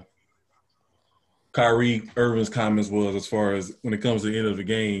the Kyrie Irving's comments was as far as when it comes to the end of the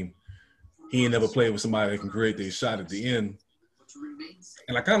game, he ain't never played with somebody that can create their shot at the end.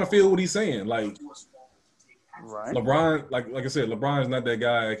 And I kind of feel what he's saying. Like right. LeBron, like I said, LeBron is not that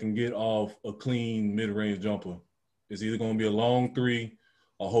guy that can get off a clean mid-range jumper. It's either going to be a long three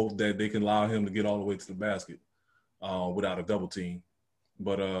or hope that they can allow him to get all the way to the basket without a double team.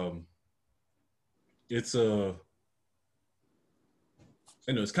 But it's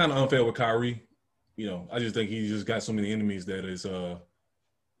it's kind of unfair with Kyrie. I just think he just got so many enemies that is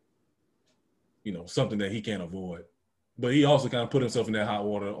something that he can't avoid. But he also kind of put himself in that hot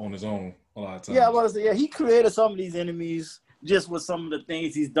water on his own a lot of times. Yeah, I was to say, he created some of these enemies just with some of the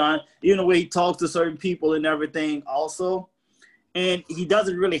things he's done, even the way he talks to certain people and everything also. And he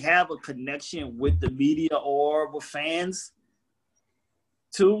doesn't really have a connection with the media or with fans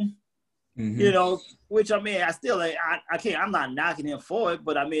too. Mm-hmm. Which I still I can't. I'm not knocking him for it,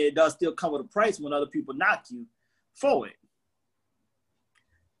 but it does still come with a price when other people knock you for it.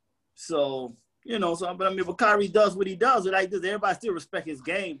 So but Kyrie does what he does. Like this, everybody still respect his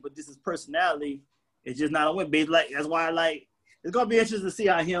game, but this is personality. It's just not a win. That's why it's gonna be interesting to see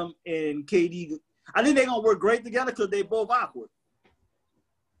how him and KD. I think they're gonna work great together because they both awkward.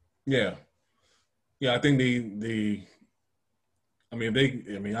 Yeah, I think they.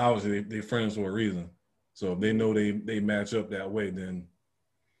 Obviously they're friends for a reason. So if they know they match up that way, then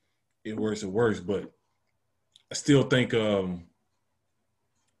it works. But I still think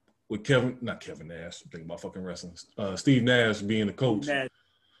with not Kevin Nash, I'm thinking about fucking wrestling. Steve Nash being the coach, I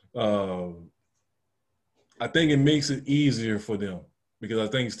think it makes it easier for them because I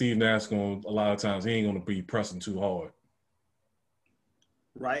think Steve Nash a lot of times he ain't gonna be pressing too hard.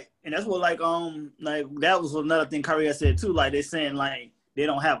 Right, and that's what that was another thing Kyrie had said too. Like they're saying they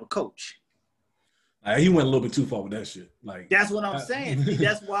don't have a coach. He went a little bit too far with that shit. That's what I'm saying. See,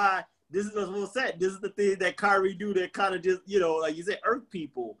 that's why this is what I'm saying. This is the thing that Kyrie do that kind of just like you said, irk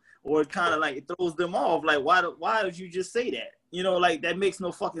people or kind of it throws them off. Like why did you just say that? That makes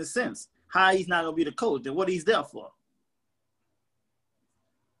no fucking sense. How he's not gonna be the coach and what he's there for.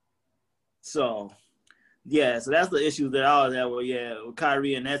 So. Yeah, so that's the issue that I was at with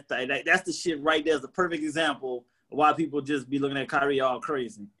Kyrie, and that's the shit right there is the perfect example of why people just be looking at Kyrie all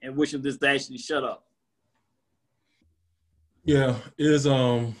crazy and wish him just to actually shut up. Yeah,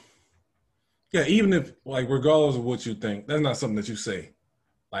 even if regardless of what you think, that's not something that you say.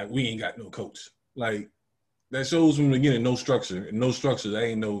 We ain't got no coach. That shows from the beginning no structure. And no structure, that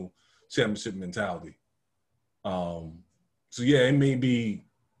ain't no championship mentality. So yeah, it may be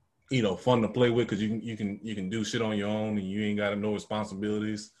fun to play with because you can do shit on your own and you ain't got no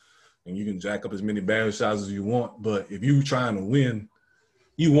responsibilities and you can jack up as many bad shots as you want. But if you trying to win,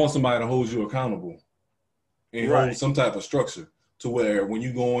 you want somebody to hold you accountable and hold some type of structure to where when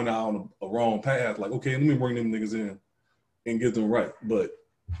you going out on a wrong path, okay, let me bring them niggas in and get them right. But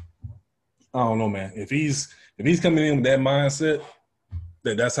I don't know, man. If he's coming in with that mindset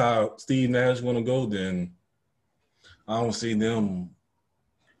that's how Steve Nash is gonna go, then I don't see them.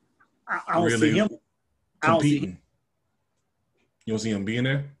 I don't see him competing. You don't see him being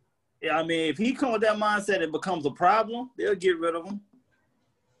there? Yeah, if he comes with that mindset, it becomes a problem. They'll get rid of him.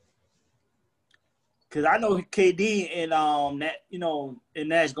 Because I know KD and and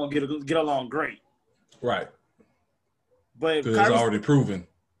Nash gonna get along great. Right. But because it's already proven.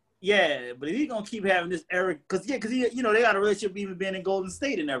 Yeah, but if he's gonna keep having this error, because they got a relationship even being in Golden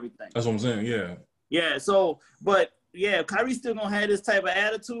State and everything. That's what I'm saying. Yeah. Yeah. So, but yeah, Kyrie's still gonna have this type of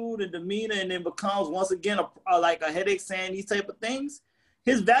attitude and demeanor, and then becomes once again like a headache saying these type of things.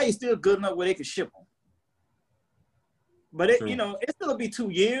 His value's still good enough where they can ship him. But it's still gonna be 2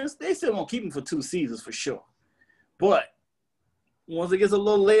 years. They still gonna keep him for 2 seasons for sure. But once it gets a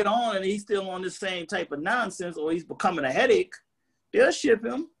little later on and he's still on the same type of nonsense, or he's becoming a headache, they'll ship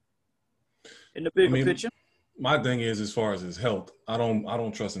him. In the bigger picture, my thing is, as far as his health, I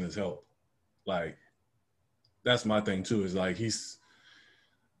don't trust in his health. Like, that's my thing too. Is like he's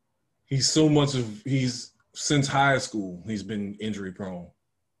since high school he's been injury prone.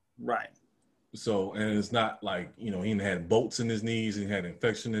 Right. So, and it's not like he had bolts in his knees, he had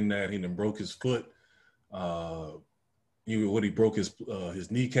infection in that, he done broke his foot. He broke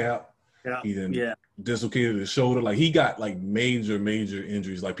his kneecap. Yeah. He then dislocated his shoulder. Like, he got like major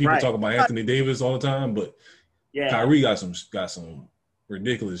injuries. Like, people talk about Anthony Davis all the time, but Kyrie got some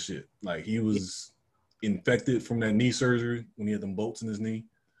ridiculous shit. Like, he was infected from that knee surgery when he had them bolts in his knee.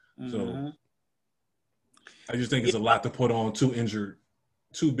 Mm-hmm. So I just think it's a lot to put on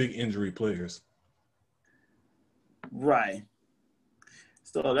two big injury players. Right.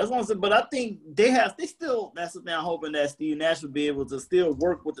 So that's what I'm saying. But I think that's the thing I'm hoping that Steve Nash will be able to still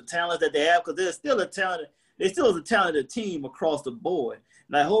work with the talent that they have, because there still is a talented team across the board.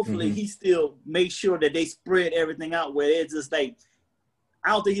 Like, hopefully he still makes sure that they spread everything out where it's just like,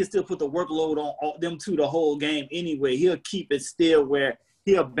 I don't think he'll still put the workload on them to the whole game anyway. He'll keep it still where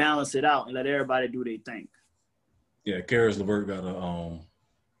he'll balance it out and let everybody do their thing. Yeah, Karis LeVert got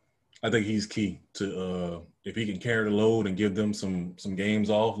I think he's key to if he can carry the load and give them some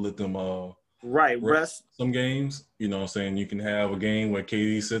games off, let them rest some games. You know what I'm saying? You can have a game where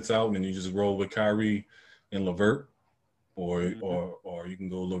KD sits out and then you just roll with Kyrie and LeVert, or you can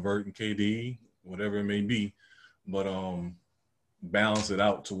go LeVert and KD, whatever it may be, but balance it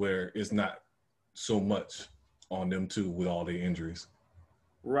out to where it's not so much on them too with all their injuries.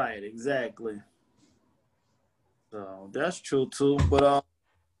 Right, exactly. So that's true too. But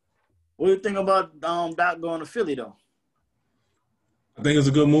what do you think about Doc going to Philly though? I think it's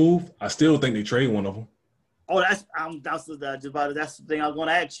a good move. I still think they trade one of them. Oh, that's the thing I was going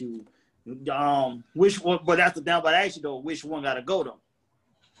to ask you. Which one? But that's the thing about ask you though. Which one got to go though?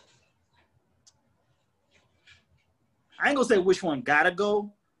 I ain't gonna say which one got to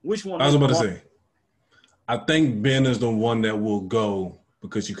go. Which one? I was about to say. I think Ben is the one that will go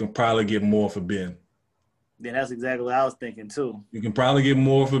because you can probably get more for Ben. Then that's exactly what I was thinking too. You can probably get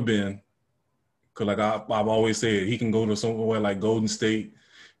more for Ben. Because like I've always said, he can go to somewhere like Golden State.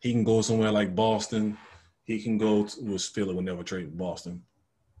 He can go somewhere like Boston. He can go to Philly would never trade Boston.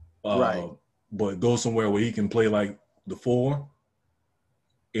 Right. But go somewhere where he can play like the 4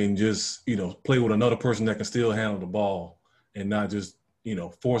 and just, play with another person that can still handle the ball and not just,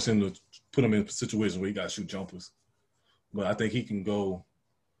 force him to put him in situations where he got to shoot jumpers. But I think he can go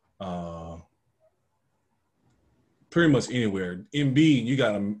pretty much anywhere. Embiid, you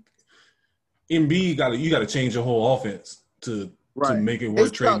got to change your whole offense to make it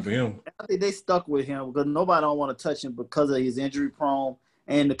worth trading for him. I think they stuck with him because nobody don't want to touch him because of his injury prone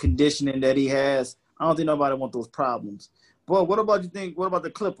and the conditioning that he has. I don't think nobody want those problems. But what about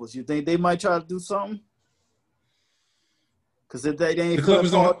the Clippers? You think they might try to do something? Because if they ain't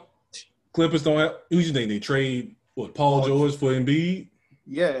Clippers don't have. Who you think they trade? What, Paul George for Embiid?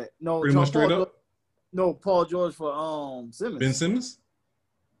 Yeah, no, pretty much straight up. No, Paul George for Simmons. Ben Simmons.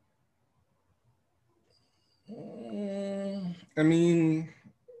 I mean,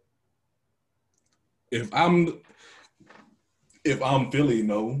 if I'm Philly,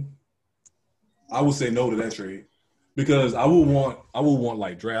 no, I would say no to that trade because I would want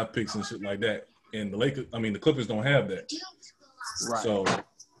like draft picks and shit like that. And the Clippers don't have that. Right. So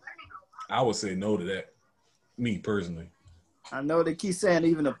I would say no to that. Me personally. I know they keep saying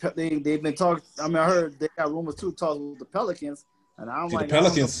even they've been talking. I mean, I heard they got rumors too talking with the Pelicans, and I'm like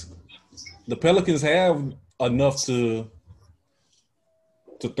the Pelicans have enough to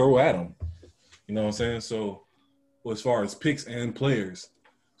throw at them. You know what I'm saying? So, as far as picks and players,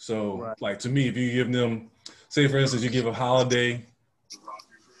 so like to me, if you give them, say for instance, you give a Holiday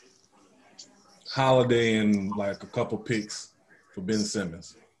and like a couple picks for Ben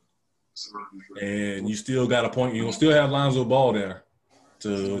Simmons, and you still got a point. You'll still have Lonzo Ball there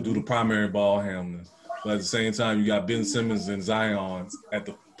to do the primary ball handling, but at the same time, you got Ben Simmons and Zion at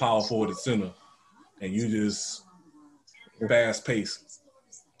the power forward and center, and you just fast pace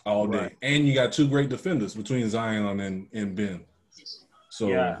all day. Right. And you got two great defenders between Zion and Ben. So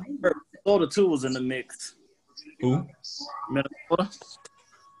yeah, Minnesota too was in the mix. Who? Minnesota.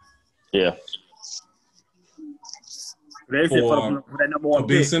 Yeah. They said for that number one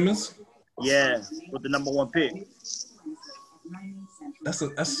Ben pick. Simmons? Yeah, with the number one pick. That's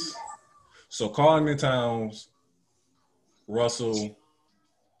so Carlton Towns, Russell,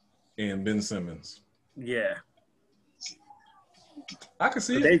 and Ben Simmons. Yeah. I can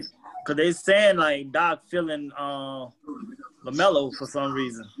see it. Because they saying like Doc feeling LaMelo for some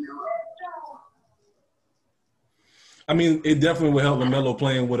reason. I mean, it definitely would help LaMelo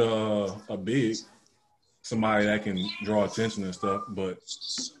playing with a big, somebody that can draw attention and stuff. But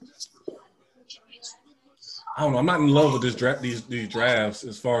I don't know. I'm not in love with these drafts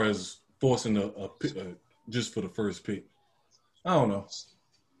as far as forcing a pick just for the first pick. I don't know.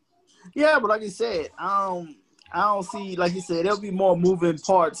 Yeah, but like you said, I don't see, like you said, there'll be more moving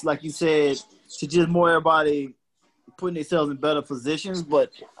parts, like you said, to just more everybody putting themselves in better positions.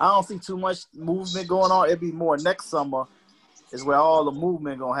 But I don't see too much movement going on. It'll be more next summer is where all the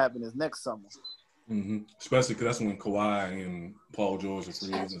movement going to happen is next summer. Mm-hmm. Especially because that's when Kawhi and Paul George are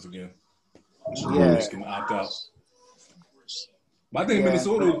free agents again. Yeah. Just can opt out. But I think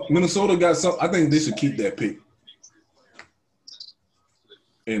Minnesota got some. I think they should keep that pick.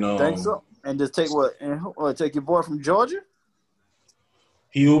 And think so? And just take what? And take your boy from Georgia?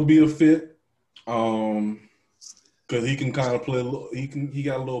 He'll be a fit. Because he can kind of play a little. He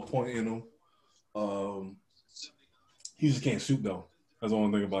got a little point in him. He just can't shoot though. That's the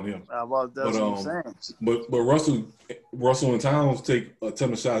only thing about him. Well, that's what I'm saying. But Russell and Towns take a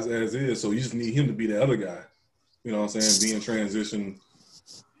ton of shots as is, so you just need him to be the other guy. You know what I'm saying? Be in transition,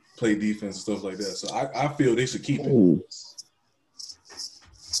 play defense, stuff like that. So I feel they should keep it. Ooh.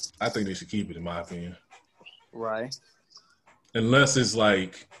 I think they should keep it, in my opinion. Right. Unless it's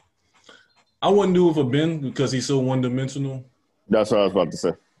like, I wouldn't do it for Ben because he's so one-dimensional. That's what I was about to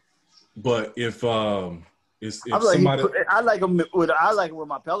say. But if somebody, I like him with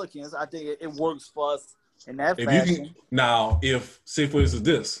my Pelicans. I think it works for us in that fashion. If say for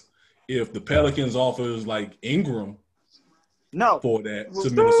instance if the Pelicans offers like Ingram, for that to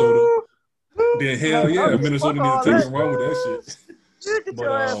Minnesota, then hell yeah, Minnesota needs to take a run with that shit. You get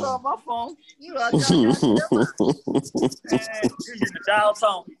your ass off my phone. You got you the dial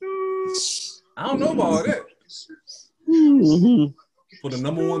tone. I don't know about all that. For the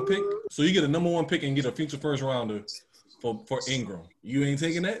number one pick, so you get a number one pick and get a future first rounder for Ingram. You ain't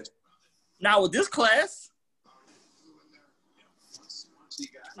taking that? Now with this class,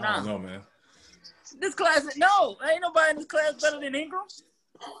 I don't know, man. This class, no, ain't nobody in this class better than Ingram,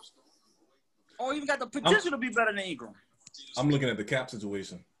 or even got the potential to be better than Ingram. I'm looking at the cap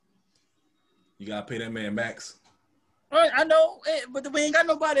situation. You gotta pay that man max. Right, I know, but we ain't got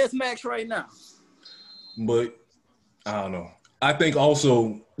nobody that's max right now. But I don't know. I think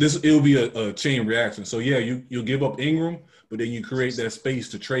also it'll be a chain reaction. So yeah, you'll give up Ingram, but then you create that space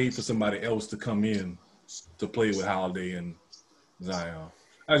to trade for somebody else to come in to play with Holiday and Zion.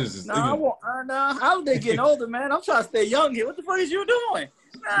 Holiday getting older, man. I'm trying to stay young here. What the fuck is you doing?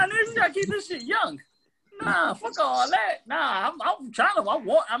 Nah, niggas, you gotta keep this shit young. Nah, fuck all that. Nah, I'm trying to.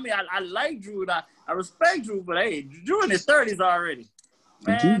 I like Drew. And I respect Drew, but hey, Drew in his 30s already.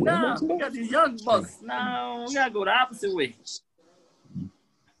 Man, we got these young bucks. Nah, we gotta go the opposite way.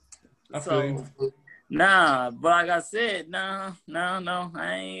 But like I said, no,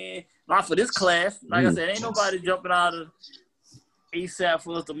 I ain't. Not for this class. Like I said, ain't nobody jumping out of ASAP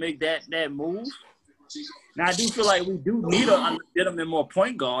for us to make that move. Now I do feel like we do need a legitimate more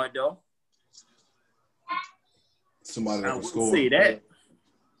point guard though. Somebody that can score. See that.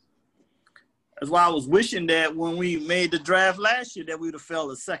 That's why I was wishing that when we made the draft last year that we would have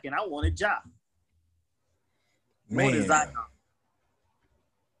fell a second. I wanted Ja. Man.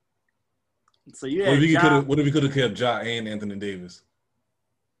 So you what if we could have kept Ja and Anthony Davis?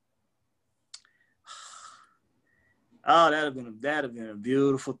 Oh, that'd have been a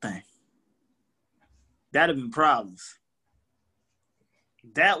beautiful thing. That'd have been problems.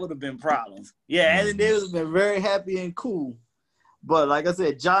 That would have been problems. Yeah, Anthony Davis has been very happy and cool. But like I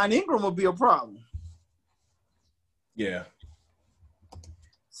said, John Ingram would be a problem. Yeah.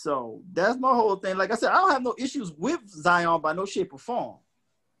 So that's my whole thing. Like I said, I don't have no issues with Zion by no shape or form.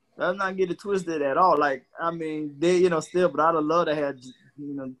 Let's not get it twisted at all. Like, I mean, they, still, but I'd have loved to have,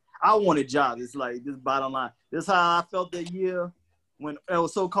 I wanted jobs. It's like this bottom line. This is how I felt that year when it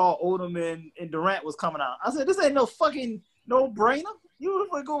was so-called Odom and Durant was coming out. I said, this ain't no fucking no-brainer. You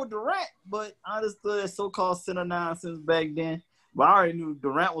would go with Durant, but I understood that so-called center nonsense back then. But I already knew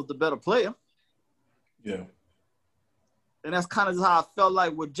Durant was the better player. Yeah. And that's kind of how I felt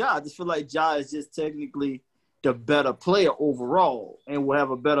like with Ja. I just feel like Ja is just technically the better player overall and will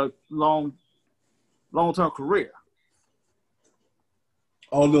have a better long-term career.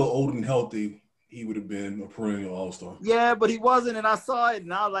 although old and healthy, he would have been a perennial All-Star. Yeah, but he wasn't, and I saw it,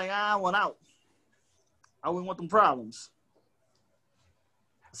 and I was like, I want out. I wouldn't want them problems.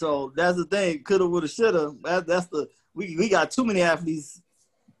 So that's the thing. Coulda, woulda, shoulda. That's the we got too many athletes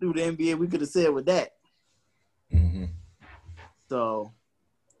through the NBA. We could have said with that. Mm-hmm. So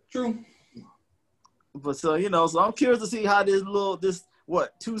true. But so I'm curious to see how this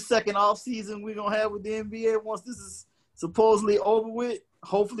 2-second off season we're gonna have with the NBA once this is supposedly over with.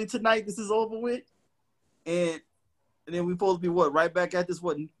 Hopefully tonight this is over with, and then we're supposed to be right back at this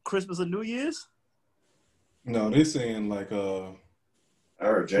Christmas or New Year's? No, they're saying like I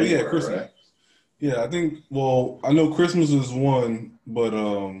heard January, Christmas. Right? Yeah, I think. Well, I know Christmas is one, but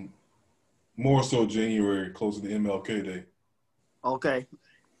more so January, closer to MLK Day. Okay.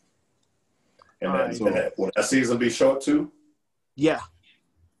 And will that season be short too? Yeah.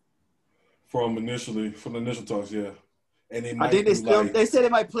 From the initial talks, yeah. And they might. I think they said they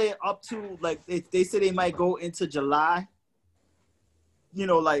might play it up to they said they might go into July.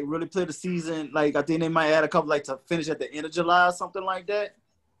 Really play the season. Like I think they might add a couple to finish at the end of July or something like that,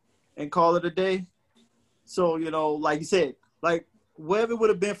 and call it a day. So like you said, wherever it would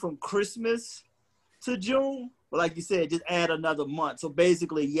have been from Christmas to June, but like you said, just add another month. So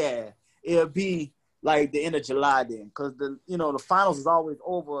basically, yeah, it'll be like the end of July then, because the finals is always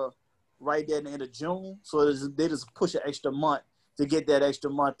over right there at the end of June. So they just push an extra month to get that extra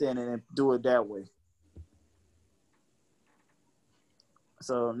month in and then do it that way.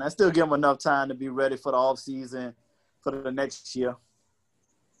 So that still give them enough time to be ready for the off season for the next year.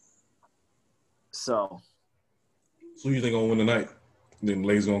 So who you think gonna win tonight? Then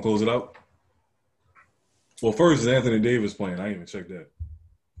Lakers gonna close it out? Well, first is Anthony Davis playing. I didn't even check that.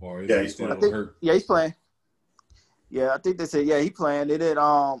 Or yeah, he's playing. Hurt? Yeah, he's playing. Yeah, I think they said he's playing. They did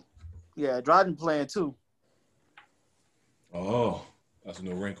Dragic playing too. Oh, that's a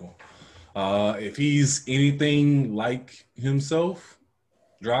new wrinkle. If he's anything like himself,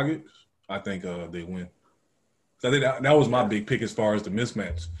 Dragic, I think they win. So I think that was my big pick as far as the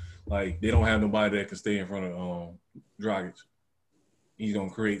mismatch. Like, they don't have nobody that can stay in front of Dragic. He's going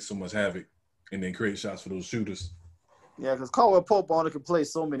to create so much havoc and then create shots for those shooters. Yeah, because Caldwell Pope only can play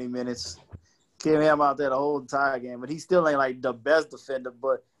so many minutes. Can't have him out there the whole entire game. But he still ain't like the best defender,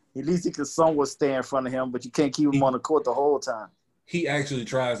 but at least he can somewhat stay in front of him, but you can't keep him on the court the whole time. He actually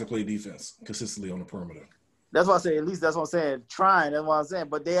tries to play defense consistently on the perimeter. That's why I say, at least that's what I'm saying. Trying, that's what I'm saying.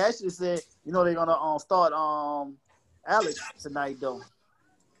 But they actually said, they're gonna start Alex tonight though.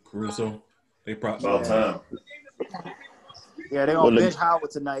 Caruso, they probably about time. Yeah, they're gonna bench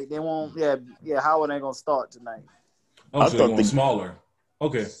Howard tonight. They won't. Yeah, Howard ain't gonna start tonight. Oh, so they're going smaller.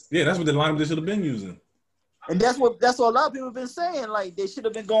 Okay, yeah, that's what the lineup they should have been using. And that's what a lot of people have been saying. Like they should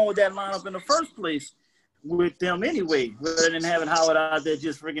have been going with that lineup in the first place with them anyway, rather than having Howard out there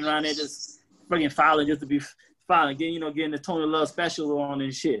just freaking around there just freaking fouling just to be fouling, getting the Tony Love special on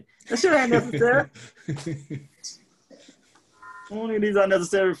and shit. That shit ain't necessary. Only these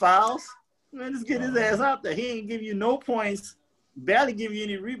unnecessary fouls. Man, just get his ass out there. He ain't give you no points, barely give you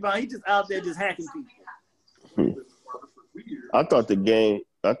any rebound. He just out there just hacking people. I thought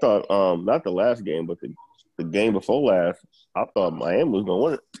not the last game, but the game before last, I thought Miami was gonna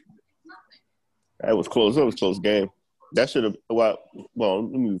win it. That was close. It was a close game. That should have. Well,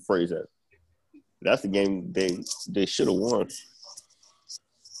 let me rephrase that. That's the game they should have won.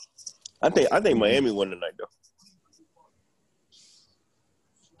 I think Miami won tonight though.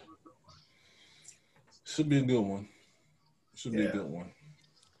 Should be a good one. Should be a good one.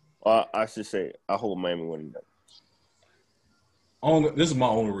 I should say I hope Miami win tonight. This is my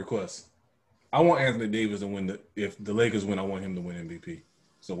only request. I want Anthony Davis to win. If the Lakers win, I want him to win MVP.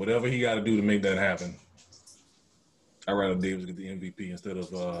 So whatever he got to do to make that happen, I'd rather Davis get the MVP instead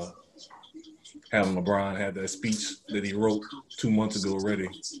of having LeBron have that speech that he wrote 2 months ago already.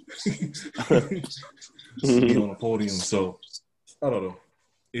 Be on the podium. So I don't know.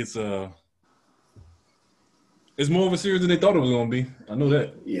 It's more of a series than they thought it was going to be. I know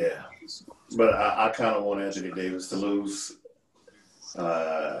that. Yeah, but I kind of want Anthony Davis to lose.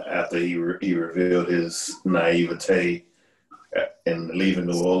 After he revealed his naivete in leaving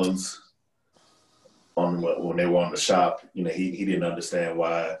New Orleans when they were on the shop, he didn't understand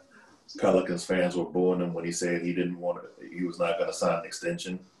why Pelicans fans were booing him when he said he was not going to sign an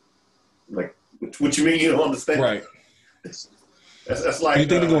extension. Like, what you mean you don't understand? Right. That's like. What do you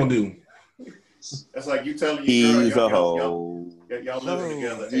think they're going to do? That's like you telling your girl, y'all living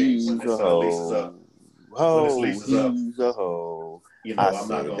together. Hey, when this lease is up, he's a hoe. I'm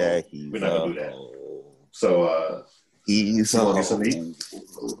not gonna. We're not gonna do that. So he's you want to get some meat?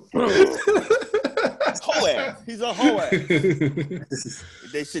 hoe ass. He's a hoe ass.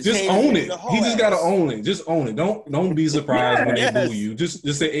 Just own it. He just gotta own it. Just own it. Don't be surprised when they boo you. Just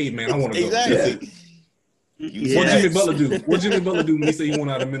say, hey man, I want to go. Exactly. What Jimmy Butler do? What Jimmy Butler do when he said he went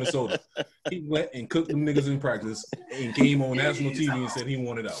out of Minnesota? He went and cooked them niggas in practice and came on national TV and said he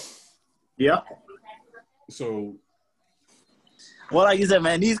wanted out. Yeah. So, well, like you said,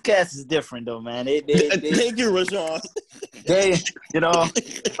 man, these cats is different though, man. They Thank you, Rashawn. They,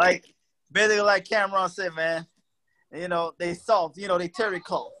 like basically like Cameron said, man. They soft. They terry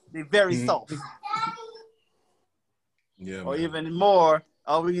cloth. They very soft. Yeah. Or man. even more.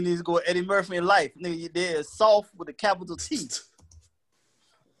 We need to go Eddie Murphy in life. Nigga, they're soft with a capital T. It's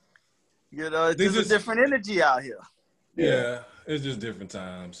just a different energy out here. Yeah, it's just different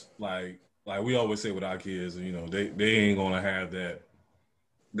times. Like we always say with our kids, they ain't gonna have that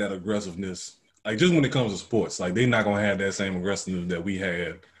aggressiveness. Like just when it comes to sports, like they're not gonna have that same aggressiveness that we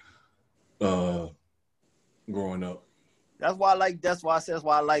had growing up. That's why I like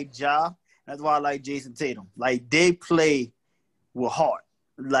Ja. That's why I like Jason Tatum. Like they play with heart.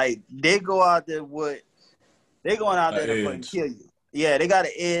 Like they go out there with, they going out there to fucking kill you. Yeah, they got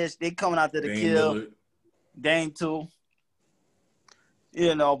an edge. They coming out there to kill. Dame too.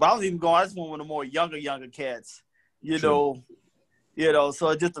 But I was even going. I just went with the more younger cats. So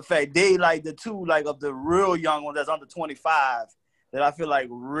just the fact they like the two like of the real young ones that's under 25 that I feel like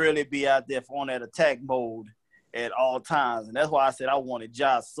really be out there on that attack mode at all times, and that's why I said I wanted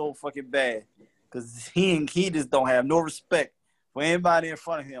Ja so fucking bad because he just don't have no respect for anybody in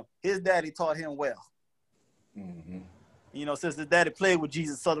front of him. His daddy taught him well. Mm-hmm. Since his daddy played with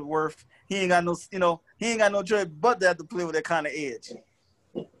Jesus Sutterworth, he ain't got no choice but to have to play with that kind of edge.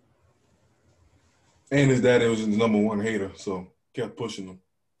 And his daddy was his number one hater, so kept pushing him.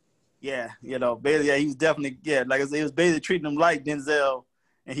 Yeah, basically, he was definitely, like I said, he was basically treating him like Denzel,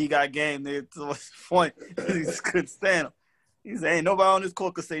 and he got game there to the point he just couldn't stand him. He said, ain't nobody on this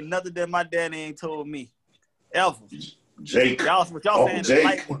court could say nothing that my daddy ain't told me. Ever. Jake. What y'all saying is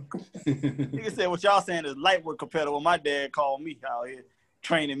light work. He said what y'all saying is light work compared to what my dad called me out here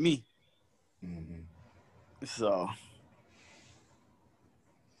training me. Mm-hmm. So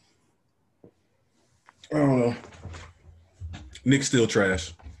I don't know. Nick's still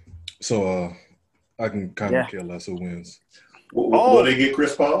trash. So I can kind of care less who wins. Will they get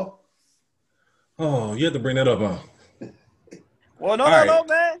Chris Paul? Oh, you have to bring that up, huh? Well, no,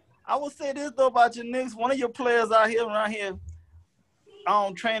 man. I will say this though about your Knicks. One of your players out here around here,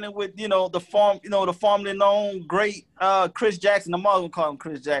 training with the formerly known great Chris Jackson. I'm always gonna call him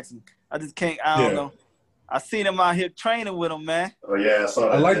Chris Jackson. I just can't. I don't know. I seen him out here training with him, man. Oh yeah, I saw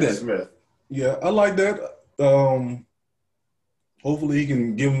that. I like that. Smith. Yeah, I like that. Hopefully he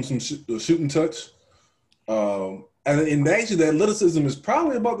can give him some shooting touch. And actually, the athleticism is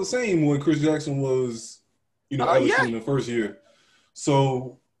probably about the same when Chris Jackson was, in the first year.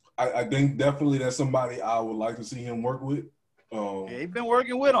 So I think definitely that's somebody I would like to see him work with. He's been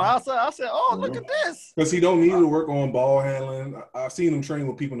working with him. I said, look at this. Because he don't need to work on ball handling. I've seen him train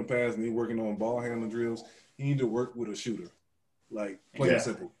with people in the past, and he's working on ball handling drills. He need to work with a shooter, like plain and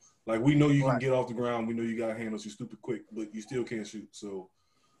simple. Like we know you can get off the ground. We know you got handles. You're stupid quick, but you still can't shoot. So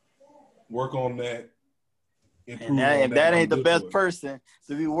work on that. And that ain't the best person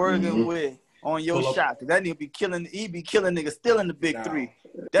to be working with on your shot. Cause that nigga be killing. He be killing niggas still in the big three.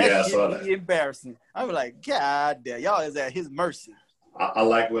 That's embarrassing. I be like, God damn, y'all is at his mercy. I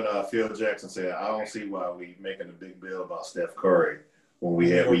like what Phil Jackson said. I don't see why we making a big deal about Steph Curry when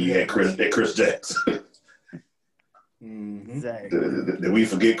you had Chris Jackson. Exactly. Did we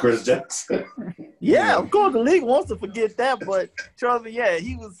forget Chris Jackson? Yeah, of course the league wants to forget that, but trust me,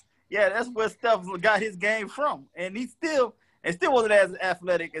 he was. Yeah, that's where Steph got his game from, and he still wasn't as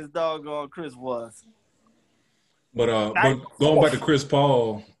athletic as doggone Chris was. But going back to Chris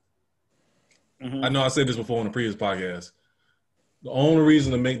Paul, I know I said this before on the previous podcast. The only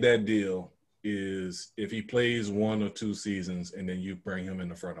reason to make that deal is if he plays 1 or 2 seasons and then you bring him in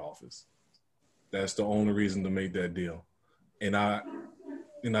the front office. That's the only reason to make that deal, and I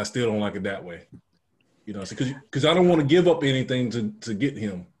still don't like it that way. Because I don't want to give up anything to get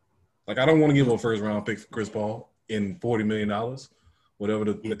him. Like I don't want to give up a first round pick for Chris Paul in $40 million, whatever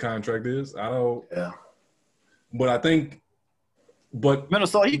the contract is. I don't. Yeah. But I think,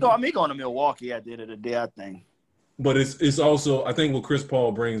 Minnesota, he going to Milwaukee at the end of the day, I think. But it's also, I think what Chris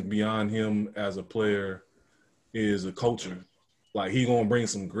Paul brings beyond him as a player is a culture. Like he's gonna bring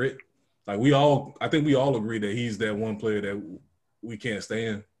some grit. Like I think we all agree that he's that one player that we can't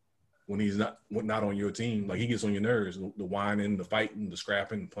stand when he's not on your team. Like he gets on your nerves, the whining, the fighting, the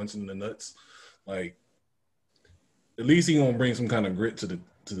scrapping, punching the nuts. Like at least he's gonna bring some kind of grit to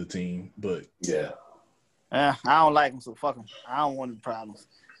the team. But yeah, I don't like him, so fuck him. I don't want any problems.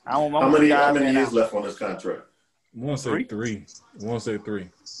 I don't want how many years left on this contract? I want to say three.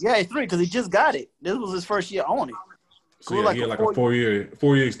 Yeah, it's 3 because he just got it. This was his first year on it. So yeah, he had like a 4-year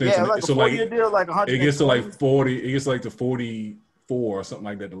extension. Yeah, like so a 4-year deal, like 100. It gets to like 40. It gets like to 44 or something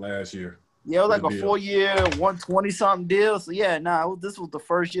like that the last year. Yeah, it was like a 4-year, 120-something deal. So yeah, this was the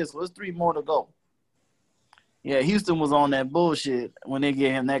first year, so it's 3 more to go. Yeah, Houston was on that bullshit when they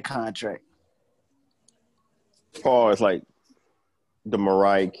gave him that contract. Paul is like the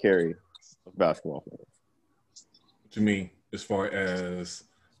Mariah Carey of basketball players. What you mean, as far as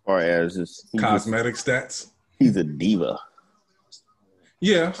just cosmetic stats? He's a diva.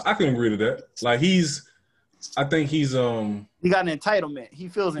 Yeah, I can agree to that. Like I think he's he got an entitlement. He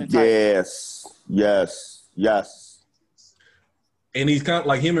feels entitled. Yes. And he's kind of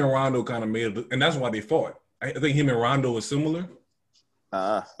like him and Rondo kind of made it, and that's why they fought. I think him and Rondo is similar.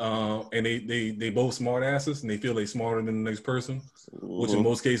 And they both smart asses, and they feel they're smarter than the next person, which in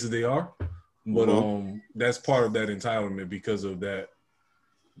most cases they are. But that's part of that entitlement because of their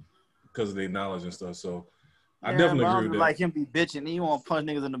knowledge and stuff. So I definitely agree with that. Like him be bitching. He want to punch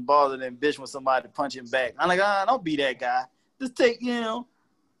niggas in the balls and then bitch when somebody punch him back. I'm like, don't be that guy. Just take, you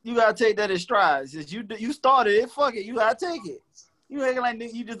gotta take that in stride. Since you started it, fuck it, you gotta take it. You acting like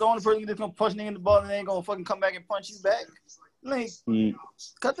you just the only person that's gonna punch nigga in the balls and they ain't gonna fucking come back and punch you back. Like,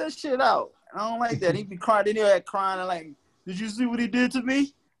 cut that shit out. I don't like that. He be crying. Then he had crying and like, did you see what he did to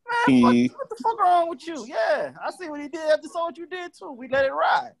me? Man, what the fuck wrong with you? Yeah, I see what he did. I just saw what you did too. We let it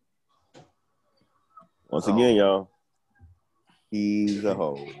ride. Once again, y'all, he's a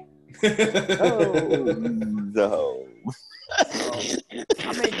hoe. He's a hoe.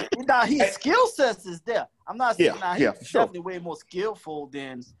 I mean, his skill sets is there. I'm not saying he's definitely way more skillful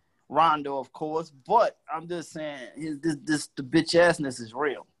than Rondo, of course, but I'm just saying the bitch assness is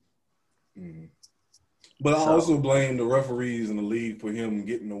real. Mm-hmm. But I also blame the referees in the league for him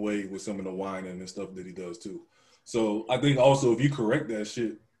getting away with some of the whining and stuff that he does too. So I think also if you correct that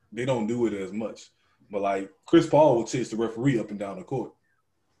shit, they don't do it as much. But like Chris Paul will chase the referee up and down the court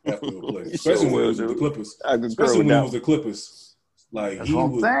after a play, especially when it was with the Clippers. Like that's what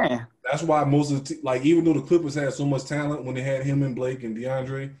I'm saying. That's why most of the even though the Clippers had so much talent when they had him and Blake and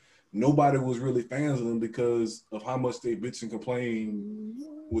DeAndre, nobody was really fans of them because of how much they bitch and complain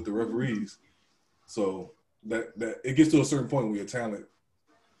with the referees. So that it gets to a certain point where your talent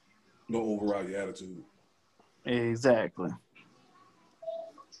don't override your attitude. Exactly.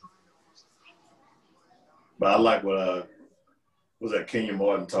 But I like what was that Kenyon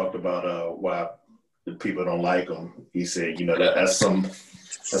Martin talked about why the people don't like him. He said, that's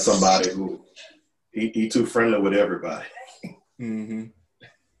somebody who he too friendly with everybody.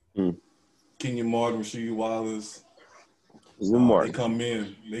 Mm-hmm. Kenyon Martin, Rasheed Wallace. They come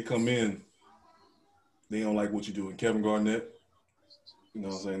in. They don't like what you do. And Kevin Garnett, you know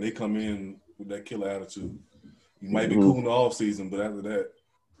what I'm saying? They come in with that killer attitude. You might be cool in the offseason, but after that.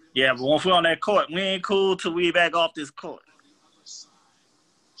 Yeah, but once we're on that court, we ain't cool till we back off this court.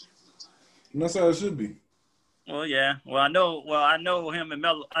 And that's how it should be. Well, yeah. I know him and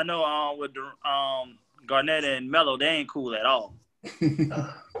Melo. I know with the, Garnett and Melo, they ain't cool at all.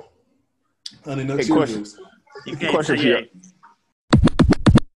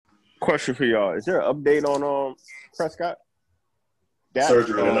 Question for y'all. Is there an update on Prescott?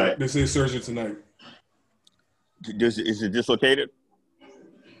 Surgery tonight. They say surgery tonight. Is it dislocated?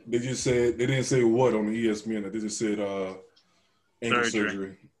 They just said they didn't say what on the ESPN. They just said ankle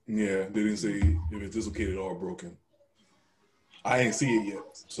surgery. Yeah, they didn't say if it's dislocated or broken. I ain't see it yet,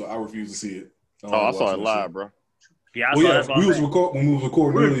 so I refuse to see it. I saw it live, bro. Yeah, I saw it. When we was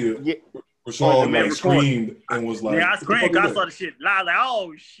recording earlier. Yeah. Rashawn screamed and was like, "Yeah, I screamed. I saw the shit live. Like,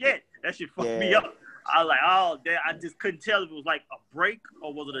 oh shit, that shit fucked me up." I was like, "Oh, I just couldn't tell if it was like a break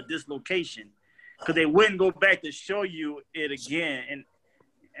or was it a dislocation." Because they wouldn't go back to show you it again,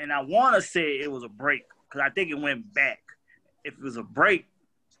 and I want to say it was a break because I think it went back. If it was a break,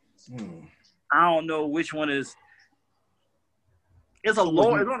 I don't know which one is. It's on the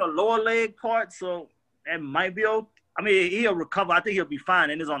lower leg part, so it might be okay. I mean, he'll recover. I think he'll be fine,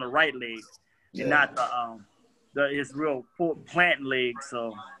 and it's on the right leg, and not his real plant leg.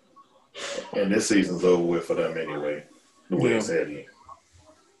 So, and this season's over with for them anyway. The way it's heading.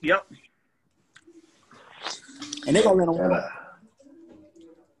 Yep. And they're gonna let him.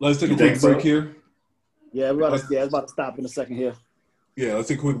 Let's take a quick break here. Yeah, it's about to stop in a second here. Yeah, let's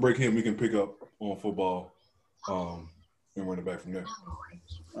take a quick break here. And we can pick up on football, and run it back from there.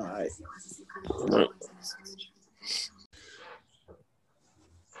 All right.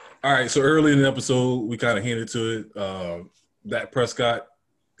 All right, so early in the episode, we kind of hinted to it. Dak Prescott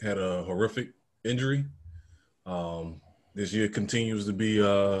had a horrific injury. This year continues to be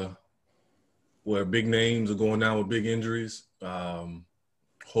where big names are going down with big injuries.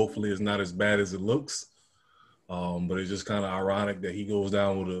 Hopefully it's not as bad as it looks. But it's just kind of ironic that he goes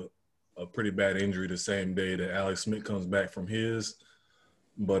down with a pretty bad injury the same day that Alex Smith comes back from his.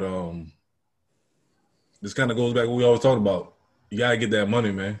 But this kind of goes back to what we always talk about. You gotta get that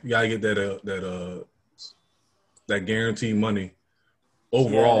money, man. You gotta get that guaranteed money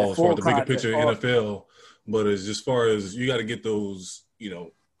overall as far as the bigger picture of NFL. But as just far as you got to get those,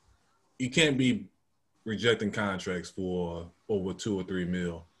 you can't be rejecting contracts for over $2 or $3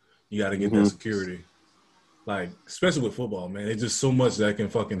 million. You got to get that security. Like, especially with football, man, it's just so much that can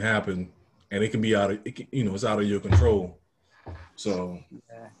fucking happen, and it can be it's out of your control. So,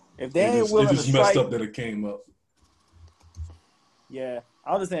 if they ain't willing to strike, messed up that it came up. Yeah,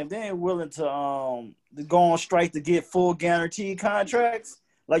 I was saying if they ain't willing to go on strike to get full guaranteed contracts,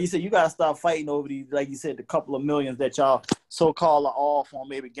 like you said, you gotta stop fighting over these, like you said, the couple of millions that y'all so-called are off on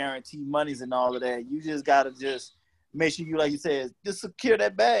maybe guaranteed monies and all of that. You just gotta just make sure you, like you said, just secure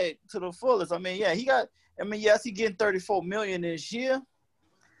that bag to the fullest. I mean, yes, he getting $34 million this year.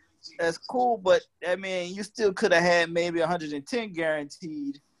 That's cool, but I mean, you still could have had maybe 110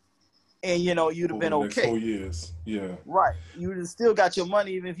 guaranteed, and you'd have been okay. 4 years, yeah. Right, you would have still got your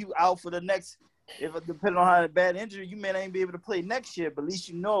money even if you out for the next. If depending on how bad injury, you may not even be able to play next year, but at least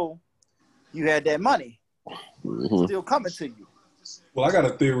you had that money still coming to you. Well, I got a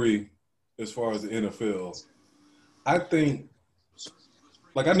theory as far as the NFL. I think,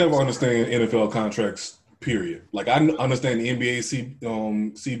 like, I never understand NFL contracts, period. Like, I understand the NBA,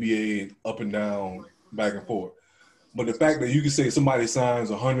 CBA, up and down, back and forth. But the fact that you can say somebody signs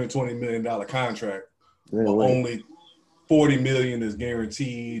a $120 million contract, but only $40 million is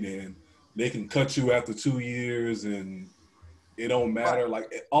guaranteed, and they can cut you after 2 years, and it don't matter.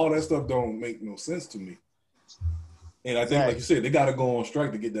 Like, all that stuff don't make no sense to me. And I think, like you said, they got to go on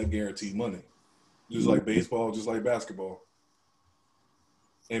strike to get that guaranteed money. Just like baseball, just like basketball.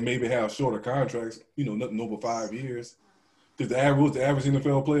 And maybe have shorter contracts, nothing over 5 years. Because the average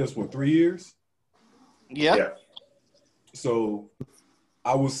NFL player is, 3 years? Yeah. So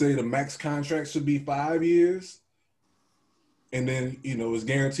I would say the max contract should be 5 years. And then, it's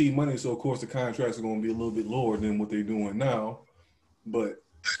guaranteed money. So, of course, the contracts are going to be a little bit lower than what they're doing now. But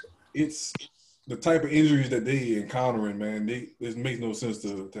it's the type of injuries that they encountering, man. It makes no sense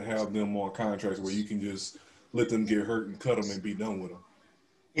to have them on contracts where you can just let them get hurt and cut them and be done with them.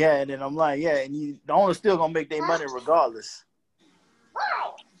 Yeah, and then I'm like, and the owner's still going to make their money regardless.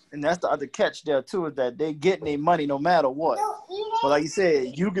 And that's the other catch there, too, is that they getting their money no matter what. But like you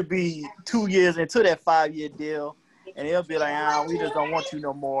said, you could be 2 years into that 5-year deal, and they'll be like, we just don't want you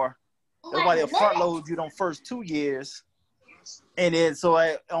no more. Everybody will front load you them first 2 years. And then so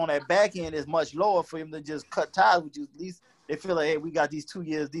on that back end, it's much lower for him to just cut ties with you. At least they feel like, hey, we got these 2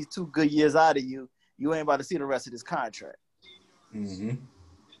 years, these 2 good years out of you. You ain't about to see the rest of this contract. Mm-hmm.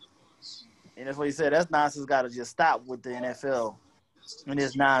 And that's what he said. That's nonsense got to just stop with the NFL. And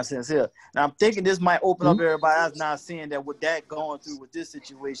this nonsense here. Now, I'm thinking this might open up everybody else not seeing that with that going through with this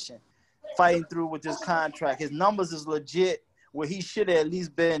situation, fighting through with this contract. His numbers is legit where he should have at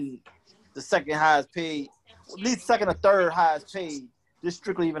least been the second highest paid, at least second or third highest paid, just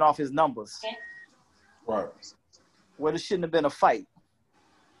strictly even off his numbers. Right. Where there shouldn't have been a fight.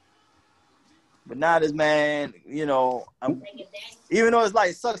 But now this man, even though it's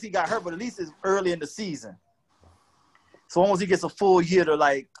like it sucks he got hurt, but at least it's early in the season. So once he gets a full year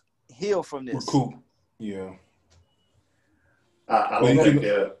to heal from this. Recoup. Yeah. I don't think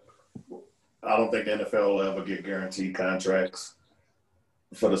the NFL will ever get guaranteed contracts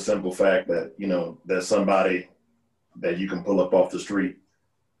for the simple fact that, there's somebody that you can pull up off the street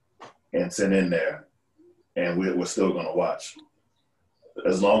and send in there, and we're still going to watch.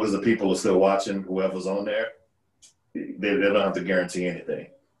 As long as the people are still watching whoever's on there, they don't have to guarantee anything.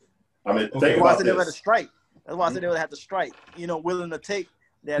 I mean, think about this. They would have to strike. That's why I said they would have to strike. Willing to take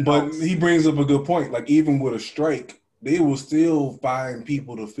that. But he brings up a good point. Like, even with a strike, they will still find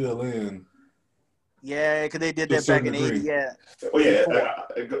people to fill in. Yeah, because they did that back in 80. Yeah. Well, yeah,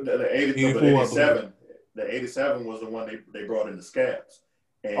 the 87 was the one they brought in the Scabs.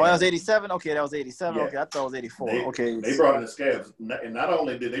 And that was 87? Okay, that was 87. Yeah. Okay, I thought it was 84. They brought in the Scabs. And not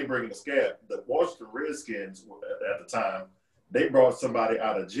only did they bring in the Scab, the Washington Redskins at the time, they brought somebody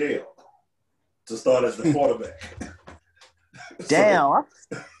out of jail to start as the quarterback. Damn,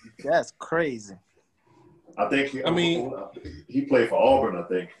 that's crazy. I think he played for Auburn, I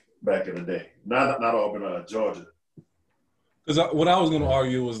think, back in the day. Not Auburn, Georgia. Because what I was going to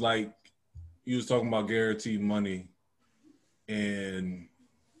argue was, like, you was talking about guaranteed money, and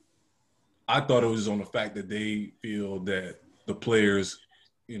I thought it was on the fact that they feel that the players,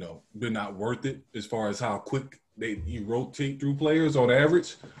 they're not worth it as far as how quick you rotate through players on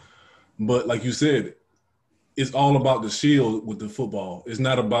average. But like you said, it's all about the shield with the football. It's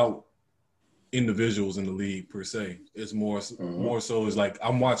not about individuals in the league per se. It's more so it's like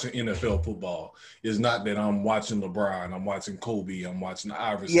I'm watching NFL football. It's not that I'm watching LeBron, I'm watching Kobe, I'm watching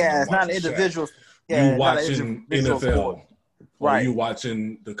Iverson. Yeah, it's not an individual. Yeah, you watching NFL. Sport. Right. Or you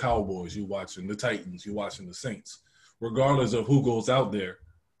watching the Cowboys, you watching the Titans, you watching the Saints. Regardless of who goes out there,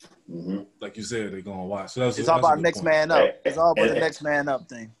 like you said, they're gonna watch. So it's all about next man up. It's all about the next man up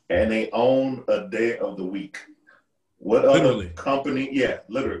thing. And they own a day of the week. What other company? Yeah,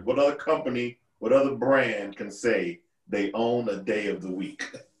 literally. What other company? What other brand can say they own a day of the week?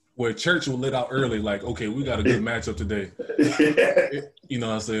 Where church will let out early, like, okay, we got a good matchup today. I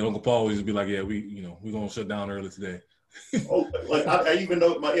say Uncle Paul used to be like, yeah, we're gonna shut down early today. I even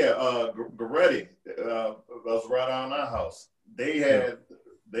know Goretti was right around our house. They had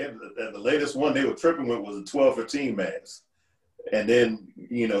the latest one they were tripping with was a 12-15 mass, and then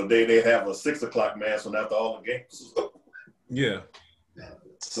they have a 6 o'clock mass when after all the games. Yeah.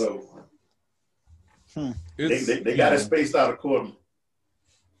 So they got it spaced out accordingly.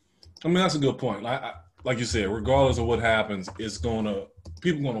 I mean, that's a good point. Like you said, regardless of what happens,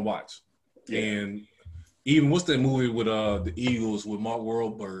 people gonna watch. Yeah. And even what's that movie with the Eagles with Mark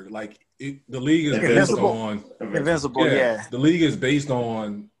Wahlberg? Like the league is based on Invincible. Yeah, the league is based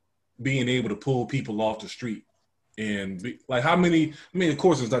on being able to pull people off the street. And how many? I mean, of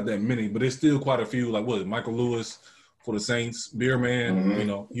course, it's not that many, but it's still quite a few. Like what? Michael Lewis for the Saints, Beerman.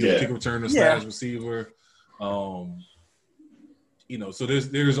 He was a kick returner, slash receiver. So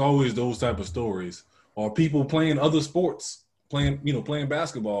there's always those type of stories, or people playing other sports, playing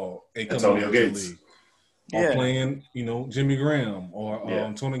basketball and coming into the league. Or playing, Jimmy Graham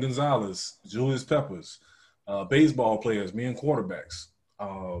or Tony Gonzalez, Julius Peppers, baseball players, being quarterbacks.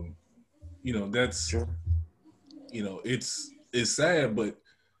 That's sure. It's sad, but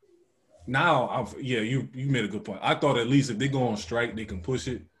now you made a good point. I thought at least if they go on strike, they can push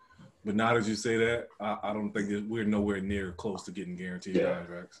it. But now that you say that, I don't think that we're nowhere near close to getting guaranteed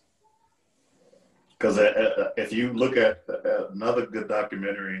contracts. Because if you look at another good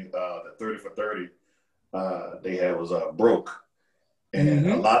documentary, the 30 for 30. They had was broke, and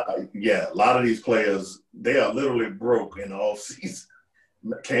a lot of these players, they are literally broke in the off season.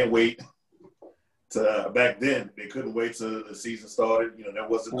 Can't wait to back then. They couldn't wait till the season started. There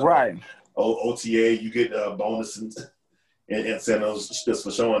wasn't OTA. You get bonuses and incentives just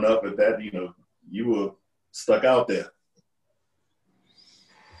for showing up. At that, you were stuck out there.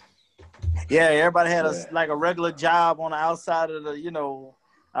 Yeah, everybody had a regular job on the outside of the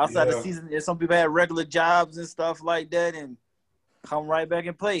outside the season. Some people had regular jobs and stuff like that and come right back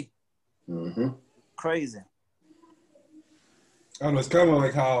and play. Crazy. I don't know. It's kind of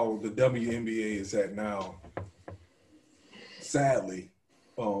like how the WNBA is at now. Sadly,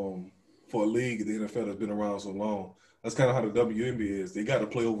 for a league, the NFL has been around so long. That's kind of how the WNBA is. They got to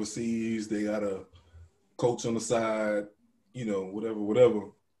play overseas. They got to coach on the side,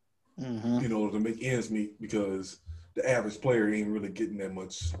 whatever, to make ends meet because the average player ain't really getting that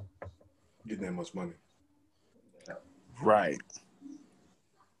much money. Right.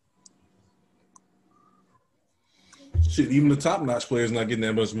 Shit, even the top-notch players not getting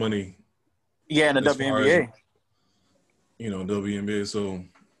that much money. Yeah, in the WNBA. WNBA, so.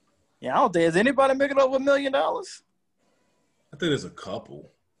 Yeah, I don't think, is anybody making over $1 million? I think there's a couple.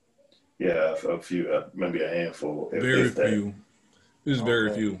 Yeah, a few, maybe a handful. Very few. There's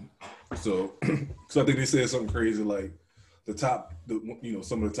very few. So I think they said something crazy like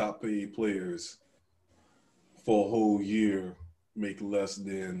some of the top paid players for a whole year make less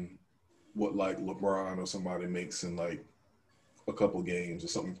than what like LeBron or somebody makes in like a couple games or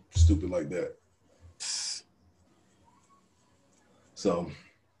something stupid like that. So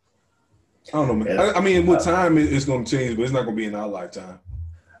I don't know, man. I mean, with time it's going to change, but it's not going to be in our lifetime.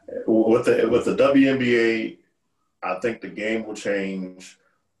 With the WNBA, I think the game will change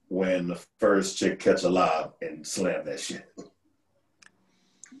when the first chick catch a lob and slam that shit.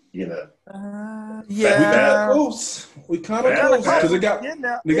 We kind of close because they got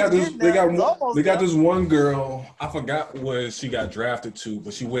this one girl. I forgot where she got drafted to,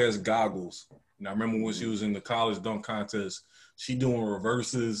 but she wears goggles. And I remember when she was in the college dunk contest, she doing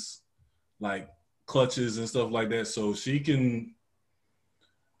reverses, like clutches and stuff like that. So she can.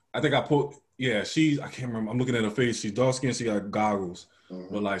 I think I can't remember. I'm looking at her face. She's dark skinned. She got goggles.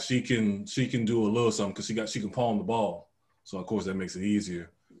 But like she can do a little something because she can palm the ball. So of course that makes it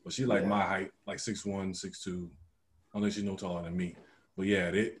easier. But she like my height, like 6'1", 6'2", unless she's no taller than me. But yeah,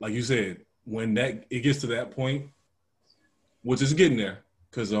 like you said, when it gets to that point, which is getting there,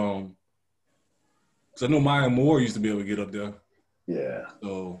 because I know Maya Moore used to be able to get up there. Yeah.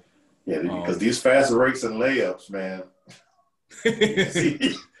 So yeah, because these fast breaks and layups, man.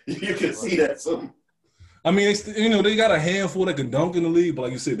 You can see that some. I mean, they got a handful that can dunk in the league, but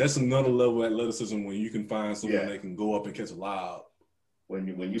like you said, that's another level of athleticism when you can find someone that can go up and catch a lob. When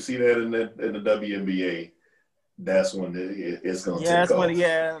you see that in the WNBA, that's when it's going to take that's off.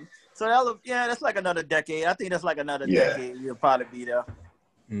 So that's like another decade. I think that's like another decade. You'll probably be there.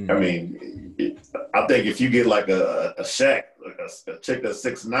 I mean, I think if you get like a Shaq, like a chick that's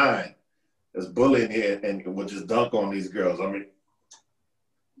 6'9", that's bullying here and will just dunk on these girls. I mean,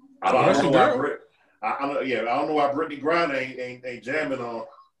 I don't know why. I don't know why Brittany Griner ain't jamming on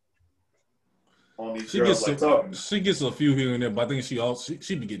these girls talking. She gets a few here and there, but I think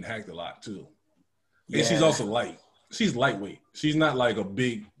she be getting hacked a lot too. And she's also light. She's lightweight. She's not like a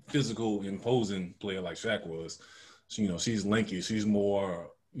big physical imposing player like Shaq was. She's lanky. She's more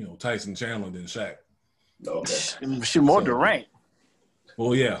Tyson Chandler than Shaq. Okay. She's more Durant.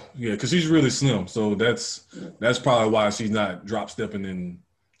 Well, yeah, because she's really slim. So that's probably why she's not drop stepping and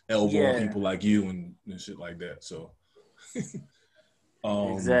elbowing people like you and shit like that. So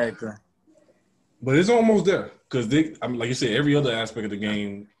exactly. But it's almost there because like you said, every other aspect of the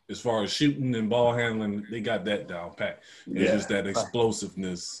game, as far as shooting and ball handling, they got that down pat. It's just that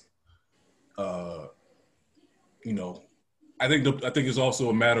explosiveness. I think it's also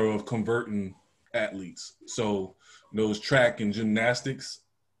a matter of converting athletes. So those track and gymnastics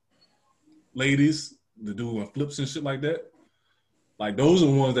ladies that do flips and shit like that, like those are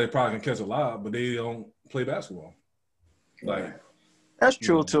the ones that probably can catch a lot, but they don't play basketball. Like that's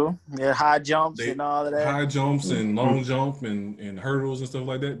true too. Yeah, high jumps and all of that. High jumps and long jump and hurdles and stuff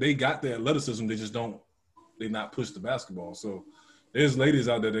like that. They got the athleticism. They just not push the basketball. So there's ladies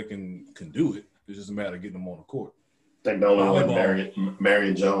out there that can do it. It's just a matter of getting them on the court. I think the only one,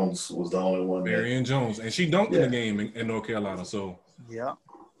 Marion Jones was the only one. Marion Jones, and she dunked in the game in North Carolina. So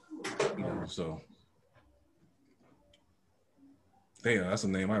so damn, that's a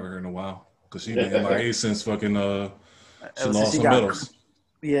name I haven't heard in a while because she's been MIA since fucking she lost some medals.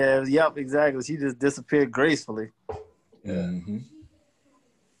 Yeah, yep, exactly. She just disappeared gracefully. Yeah. Mm-hmm.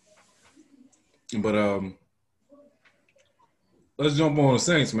 But let's jump on the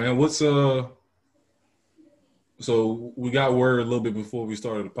Saints, man. What's so we got word a little bit before we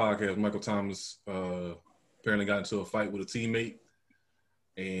started the podcast. Michael Thomas apparently got into a fight with a teammate,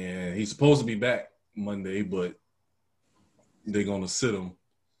 and he's supposed to be back Monday, but they're gonna sit him.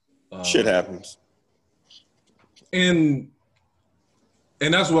 Shit happens. And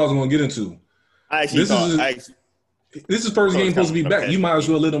that's what I was gonna get into. This is first game supposed to be back. You might as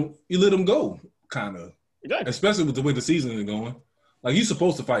well let him go, kind of. Exactly. Especially with the way the season is going. Like he's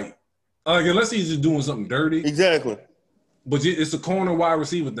supposed to fight. Like unless he's just doing something dirty. Exactly. But it's a corner wide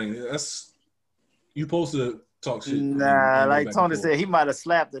receiver thing. That's you supposed to talk shit. Nah, like Tony said, he might have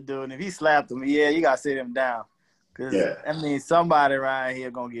slapped the dude. And if he slapped him, you gotta sit him down. Cause I mean, somebody around here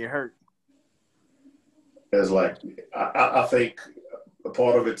gonna get hurt. It's like I think a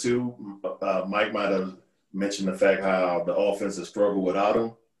part of it too. Mike might have mentioned the fact how the offense has struggled without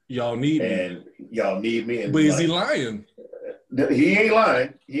him. Y'all need me. And but is he lying? He ain't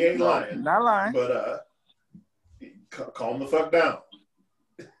lying. He ain't lying. Not lying. But calm the fuck down.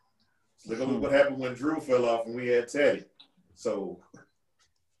 Look at what happened when Drew fell off and we had Teddy. So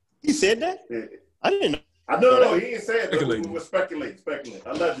he said that? I didn't know. I know. He ain't said that. We were speculating.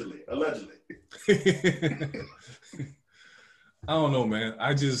 Allegedly. I don't know, man.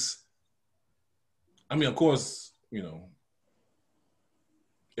 I mean, of course,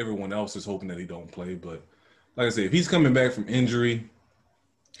 everyone else is hoping that he don't play, but like I said, if he's coming back from injury,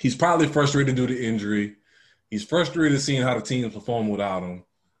 he's probably frustrated due to injury. He's frustrated seeing how the team perform without him.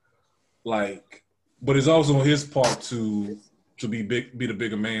 But it's also on his part to be the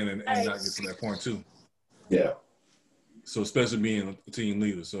bigger man and not get to that point too. Yeah. So especially being a team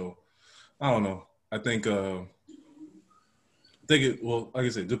leader. So I don't know. I think like I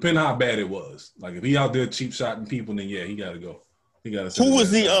said, depending on how bad it was. Like if he out there cheap shotting people, then he gotta go. He gotta.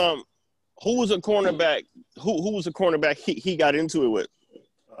 Who was a cornerback? Who was the cornerback he got into it with?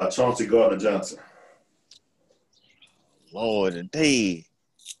 Chauncey Gardner-Johnson. Lord, hey.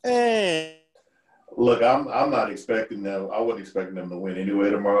 Look, I'm not expecting them. I wasn't expecting them to win anyway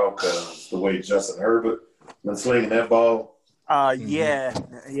tomorrow because the way Justin Herbert been slinging that ball. Yeah,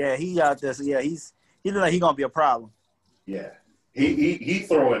 he out there. So he look like he gonna be a problem. Yeah, he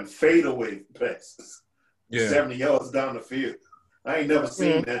throwing fadeaway passes. 70 yards down the field. I ain't never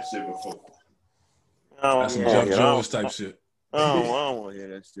seen that shit before. That's some Jeff Jones type shit. I don't want to hear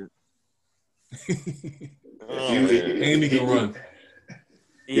that shit. And he can run.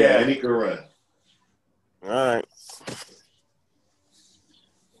 Yeah, and he can run. All right.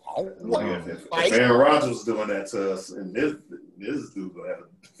 Like if Aaron Rodgers was doing that to us, and this dude gonna have a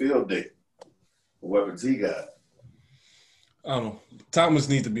field day. The weapons he got. I don't know. Thomas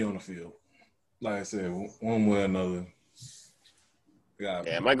needs to be on the field. Like I said, one way or another.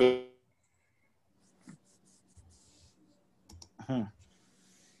 Yeah, Michael.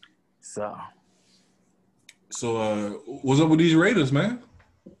 So, what's up with these Raiders, man?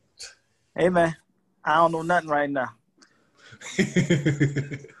 Hey, man, I don't know nothing right now.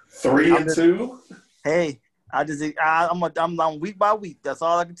 3-2. Hey, I'm week by week. That's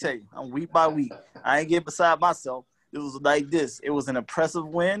all I can tell you. I'm week by week. I ain't get beside myself. It was like this. It was an impressive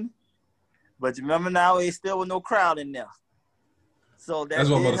win, but you remember now, it still was no crowd in there. So that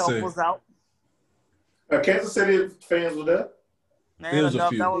did help us out. Kansas City fans were there. That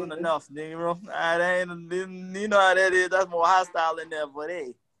wasn't enough, you know. You know how that is. That's more hostile in there. But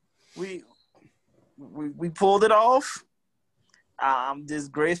hey, we pulled it off. I'm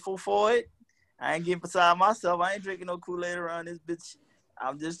just grateful for it. I ain't getting beside myself. I ain't drinking no Kool-Aid around this bitch.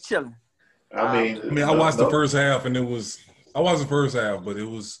 I'm just chilling. I watched the first half, and but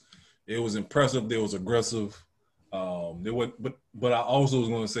it was impressive. It was aggressive. But I also was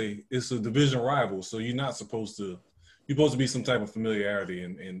going to say it's a division rival, so you're supposed to be some type of familiarity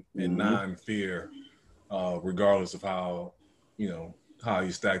and non-fear, regardless of how you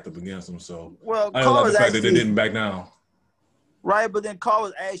stacked up against them. So I like the fact that they didn't back down. Right, but then Carr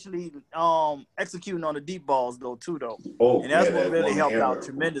was actually executing on the deep balls though. And that's what really helped out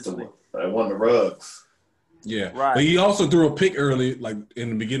tremendously. I won the rugs. Yeah, right. But he also threw a pick early, like in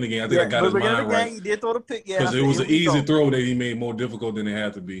the beginning of the game. I think I got his mind right. He did throw the pick, because it was an easy throw that he made more difficult than it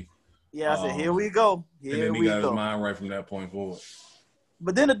had to be. Yeah, I said, here we go. And then he got his mind right from that point forward.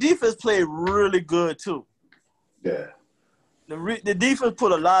 But then the defense played really good too. Yeah. The defense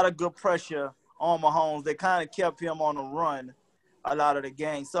put a lot of good pressure on Mahomes. They kind of kept him on the run a lot of the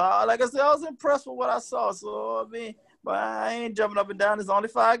game. So, like I said, I was impressed with what I saw. So, but I ain't jumping up and down. It's only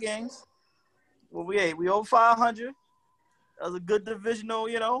 5 games. Well, we over 500. That was a good divisional,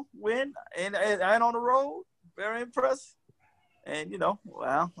 win. And on the road, very impressed. And,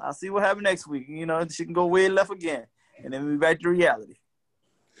 I'll see what happens next week. She can go way left again. And then we back to reality.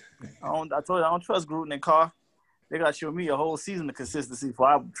 I told you, I don't trust Gruden and Carr. They got to show me a whole season of consistency before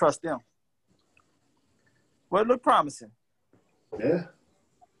I trust them. But it looked promising. Yeah.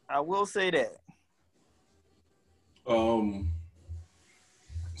 I will say that.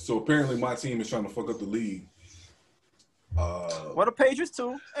 So apparently my team is trying to fuck up the league. Well, the Patriots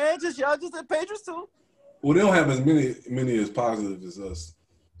too. And y'all just the Patriots too. Well, they don't have as many as positive as us.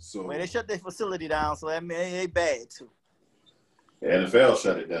 So they shut their facility down, so that ain't bad too. The NFL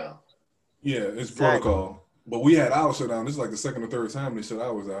shut it down. Yeah, it's protocol. But we had ours shut down. This is like the second or third time they shut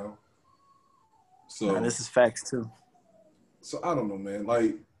ours down. So this is facts too. So I don't know, man.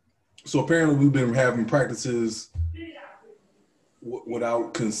 So apparently we've been having practices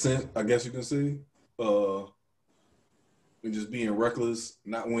without consent, I guess you can say, and just being reckless,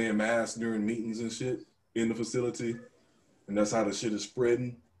 not wearing masks during meetings and shit in the facility, and that's how the shit is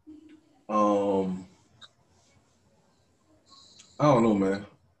spreading. I don't know, man.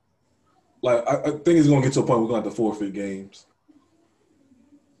 I think it's gonna get to a point we're gonna have to forfeit games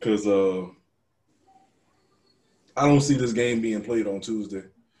because I don't see this game being played on Tuesday.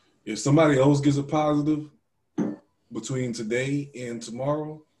 If somebody else gets a positive between today and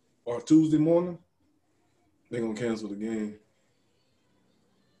tomorrow or Tuesday morning, they're going to cancel the game.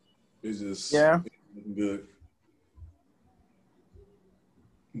 It's just good.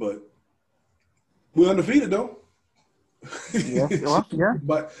 But we're undefeated, though. Yeah.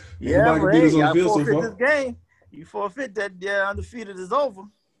 But you forfeit this game. You forfeit that undefeated is over.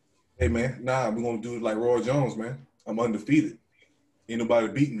 Hey, man, we're going to do it like Roy Jones, man. I'm undefeated. Ain't nobody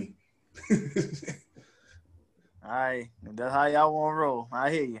beat me. All right. That's how y'all want to roll. I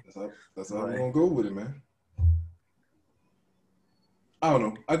hear you. That's how we're going to go with it, man. I don't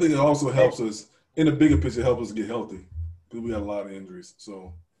know. I think it also helps us, in the bigger picture, help us get healthy because we got a lot of injuries.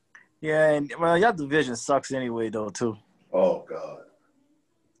 So. Yeah, and, y'all division sucks anyway, though, too. Oh, God.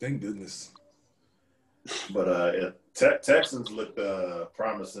 Thank goodness. But Texans looked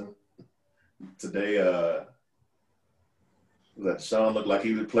promising. Today, Sean looked like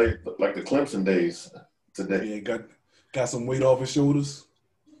he would play like the Clemson days today. Yeah, got some weight off his shoulders.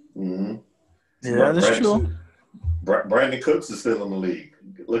 Mm-hmm. Yeah, that's true. Brandon Cooks is still in the league.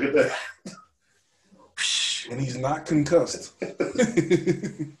 Look at that. And he's not concussed.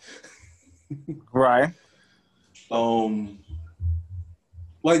 Right.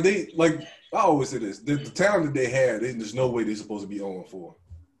 I always say this: the talent that they had, there's no way they're supposed to be 0-4.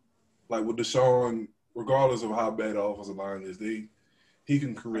 Like with Deshaun, regardless of how bad the offensive line is, he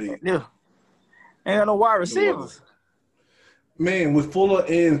can create. Yeah. Ain't got no wide receivers. Man, with Fuller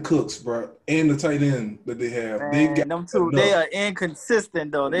and Cooks, bro, and the tight end that they have, Man, they got them two. enough. They are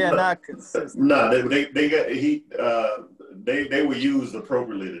inconsistent though. They are not consistent. No, they were used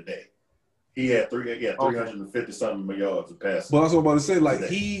appropriately today. He had 350 something yards of passing. But I was about to say, like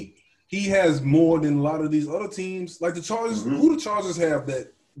he has more than a lot of these other teams. Like the Chargers, Mm-hmm. who the Chargers have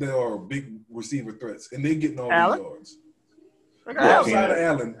that are big receiver threats, and they getting all these yards. Outside of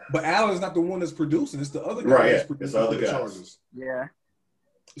Allen, but Allen's not the one that's producing. It's the other guy that's producing for the Chargers. Yeah.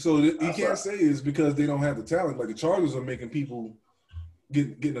 So you can't say it's because they don't have the talent. Like the Chargers are making people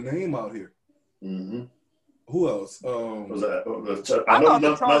getting a name out here. Mm-hmm. Who else? I thought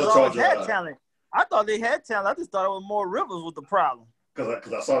the Chargers always had talent. I thought they had talent. I just thought it was more Rivers with the problem.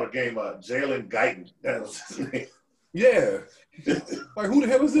 Because I saw the game. Jalen Guyton. That was his name. Yeah. Like who the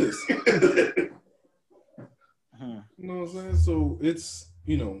hell is this? You know what I'm saying? So it's,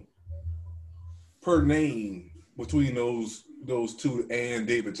 per name between those two and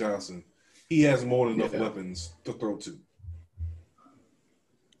David Johnson, he has more than enough weapons to throw to.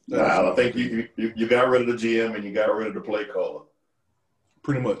 I think you got rid of the GM and you got rid of the play caller.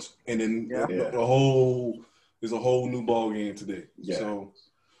 Pretty much. And then there's a whole new ball game today. Yeah. So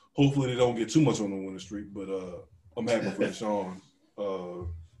hopefully they don't get too much on the winning streak, but I'm happy for Deshaun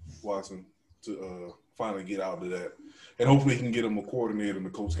Watson to finally get out of that. And hopefully he can get him a coordinator and a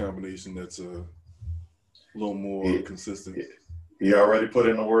coach combination that's a little more consistent. He already put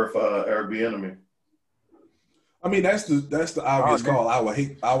in the word for Eric Bieniemy. I mean, that's the obvious call. I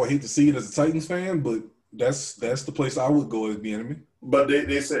would hate to see it as a Titans fan, but that's the place I would go as Bieniemy. But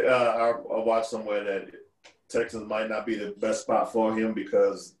they say I watched somewhere that Texans might not be the best spot for him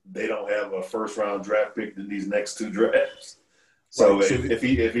because they don't have a first round draft pick in these next two drafts. So if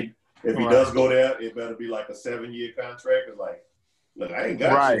he does go there, it better be like a 7-year contract. It's like, look, I ain't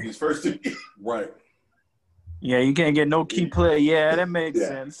got you these first 2 years. Right. Yeah, you can't get no key player. Yeah, that makes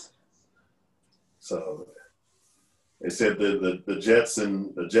sense. So they said the Jets,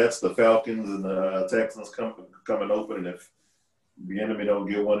 the Falcons, and the Texans coming open, and if the enemy don't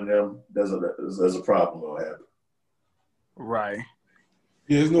get one of them, there's a problem gonna happen. Right.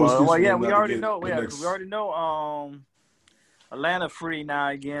 Yeah, there's no excuse. Well, yeah, we already know. We already know. Atlanta free now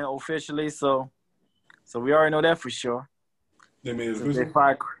again officially, so we already know that for sure. They made it official.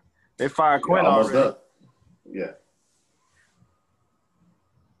 They fired Quinn already. Done. Yeah.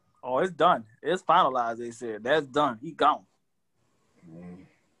 Oh, it's done. It's finalized. They said that's done. He gone.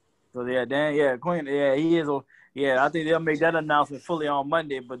 So Quinn. Yeah, he is. Yeah, I think they'll make that announcement fully on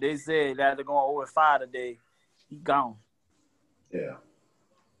Monday. But they said that they're going over 5 today. He gone. Yeah.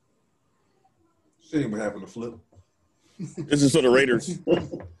 Shame what happened to Flip. This is for the Raiders.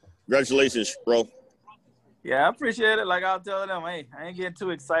 Congratulations, bro. Yeah, I appreciate it. Like I was telling them, hey, I ain't getting too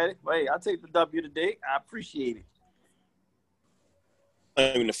excited. But hey, I'll take the W today. I appreciate it.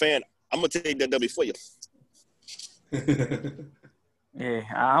 I mean, the fan, I'm going to take that W for you. Yeah,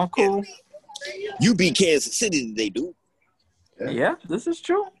 I'm cool. You beat Kansas City today, dude. Yeah, this is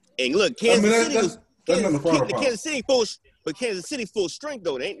true. And look, Kansas City full strength,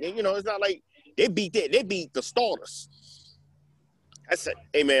 though. It's not like they beat the starters. I said,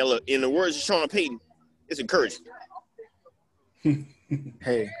 hey, man, look, in the words of Sean Payton, it's encouraging.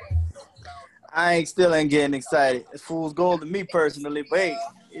 Hey, I still ain't getting excited. It's fool's gold to me personally, but hey,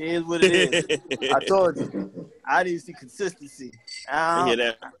 it is what it is. I told you, I need to see consistency. I hear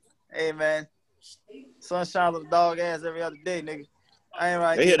that. Hey, man, sunshine with a dog ass every other day, nigga. I ain't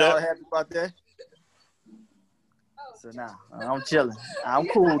right all happy about that. So now I'm chilling. I'm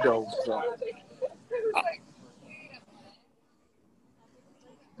cool though. So.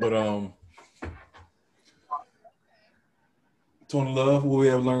 But Tony Love, what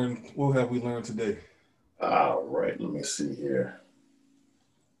have we learned today? All right, let me see here.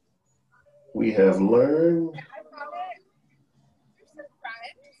 We have learned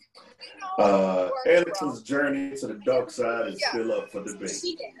Anderson's journey to the dark side is still up for debate.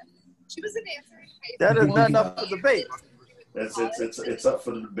 She was an answer. That is not up for debate. It's up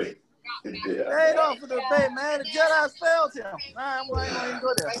for the debate. It ain't up for debate, man. The Jedi's failed him. Nah, I ain't gonna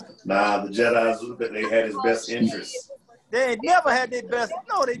go there. Nah, the Jedi's, they had his best interests. They never had their best.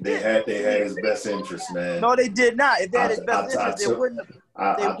 No, they did. They had his best interest, man. No, they did not. If they had his best interest, they wouldn't have.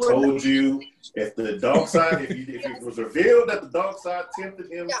 I told you, if the dark side, if it was revealed that the dark side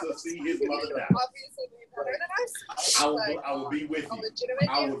tempted him to see his mother die, I would be with you.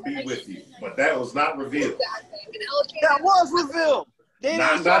 I would be with you. But that was not revealed. That was revealed.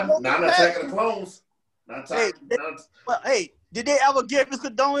 Not Attack of the Clones. Hey, did they ever give his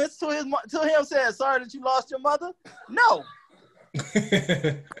condolence to him saying sorry that you lost your mother? No.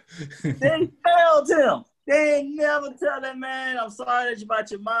 They failed him. They ain't never tell that man, I'm sorry that you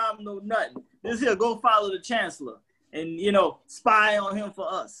about your mom, no nothing. This here, go follow the chancellor and, spy on him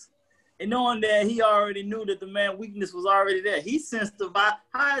for us. And knowing that he already knew that the man weakness was already there. He sensed the vibe.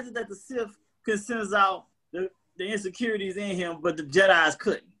 How is it that the Sith can sense out the insecurities in him, but the Jedis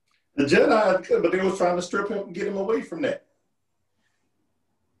couldn't? The Jedi could, but they was trying to strip him and get him away from that.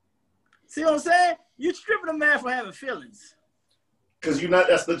 See what I'm saying? You're stripping a man for having feelings. Because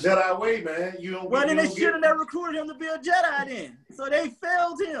that's the Jedi way, man. Then they should have never recruited him to be a Jedi then. So they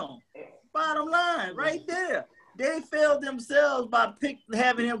failed him. Bottom line, right there. They failed themselves by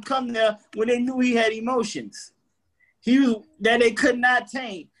having him come there when they knew he had emotions. That they could not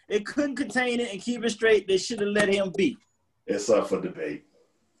tame. They couldn't contain it and keep it straight. They should have let him be. It's up for debate.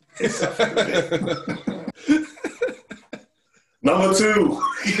 Number 2.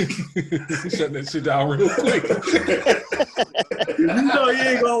 Shut that shit down real quick. You know you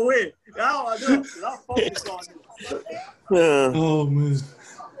ain't gonna win. I'm focused on it. Oh man.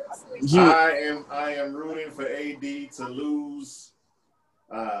 I am rooting for AD to lose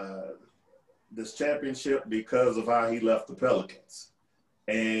this championship because of how he left the Pelicans.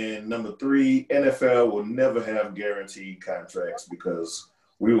 And number 3, NFL will never have guaranteed contracts because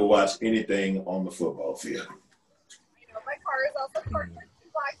we will watch anything on the football field. My car is also parked.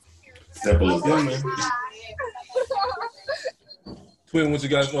 Simple as that, man. Twin, what you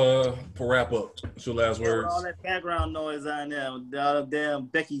got for wrap up? What's your last words? All that background noise on there. All damn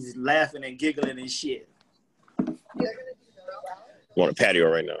Becky's laughing and giggling and shit. On a patio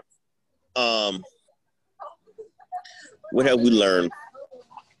right now. What have we learned?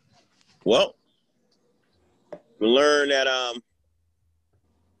 Well, we learned that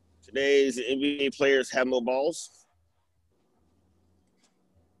today's NBA players have no balls.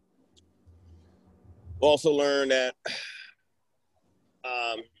 We also learned that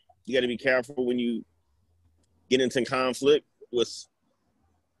you got to be careful when you get into conflict with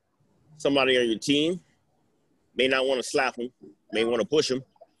somebody on your team. May not want to slap them, may want to push them.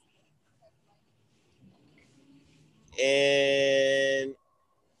 And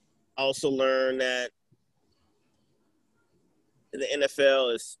also learn that the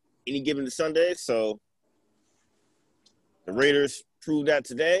NFL is any given Sunday, so the Raiders proved that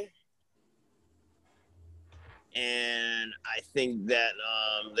today. And I think that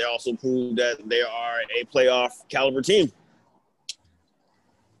they also proved that they are a playoff caliber team.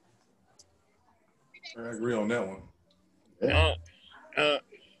 I agree on that one.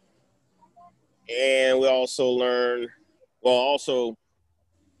 And we also learned, lost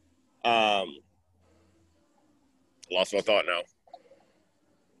my thought now.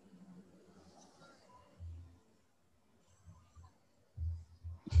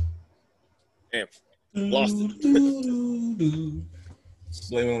 Damn. Lost it.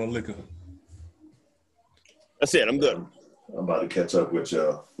 Blame it on the liquor. That's it. I'm good. I'm about to catch up with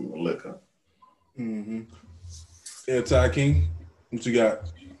y'all from the liquor. Mm-hmm. Yeah, Ty King, what you got?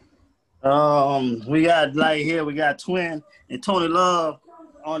 We got we got Twin and Tony Love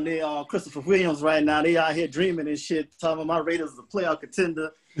on the Christopher Williams right now. They out here dreaming and shit, talking about my Raiders is a playoff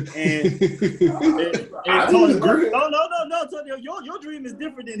contender. And Tony, no, Tony, your dream is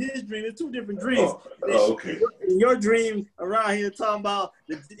different than his dream. It's two different dreams. Okay. Your dream around here talking about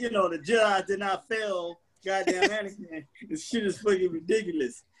the Jedi did not fail. Goddamn Anakin. This shit is fucking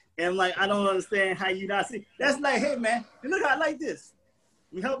ridiculous. And I don't understand how you not see. That's like, hey man, look how I like this.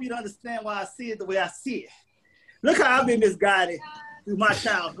 Let me help you to understand why I see it the way I see it. Look how I've been misguided through my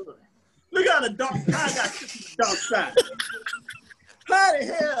childhood. Look how I got the dark side. How the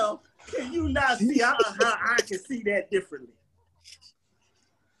hell can you not see how I can see that differently?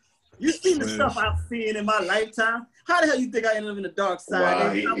 You seen the stuff I've seen in my lifetime. How the hell you think I ended up in the dark side?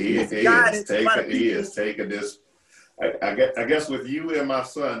 Wow, he is taking this. I guess with you and my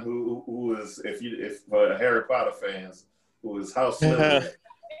son, who is if Harry Potter fans, who is House Slytherin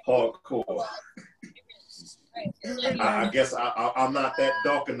hardcore. I guess I'm not that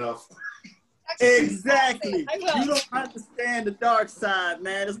dark enough. Exactly. You don't understand the dark side,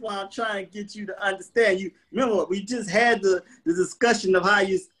 man. That's why I'm trying to get you to understand. You remember we just had the discussion of how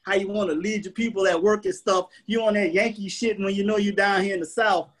you want to lead your people at work and stuff. You on that Yankee shit when you know you're down here in the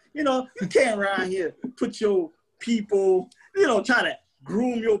South. You can't around here put your people, try to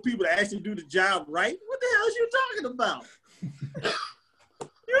groom your people to actually do the job right. What the hell is you talking about?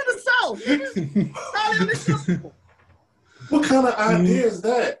 You're in the South. Not in the What kind of idea is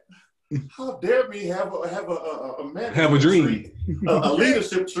that? How dare me have a Have a dream. a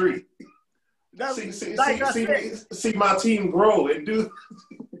leadership tree. See my team grow and do.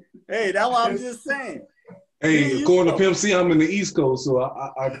 Hey, that's what I'm just saying. Hey, according to Pimp C, I'm in the East Coast, so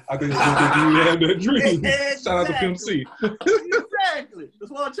I think you have that dream. Exactly. Shout out to Pimp C. Exactly.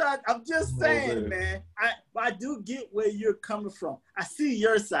 That's what I'm trying. I'm just saying, man. I do get where you're coming from. I see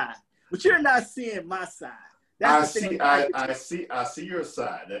your side, but you're not seeing my side. I see your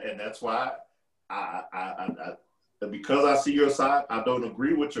side, and that's why I because I see your side, I don't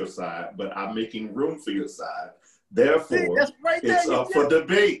agree with your side, but I'm making room for your side. Therefore, that's right there. It's up for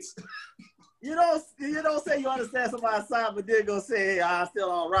debate. You don't say you understand somebody's side, but then go say, hey, I still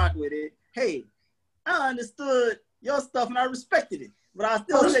don't rock with it. Hey, I understood your stuff and I respected it, but I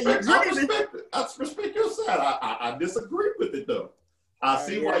still say you're dreaming. I respect your side. I disagree with it though. I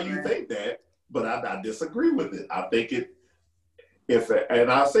see why you think that, but I disagree with it. I think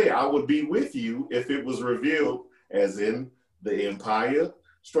and I say I would be with you if it was revealed as in The Empire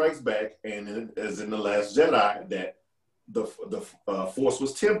Strikes Back and as in The Last Jedi that the Force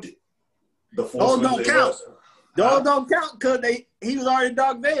was tempted. The Force don't count. Those don't count because he was already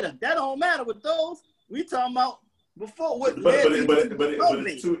Darth Vader. That don't matter with those. We talking about before what?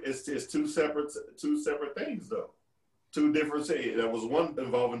 It's two separate things though. Two different things. There was one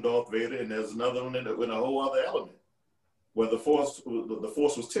involving Darth Vader, and there's another one with a whole other element where the Force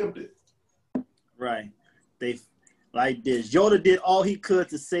was tempted. Right. They like this. Yoda did all he could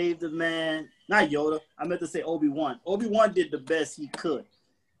to save the man. Not Yoda. I meant to say Obi-Wan. Obi-Wan did the best he could.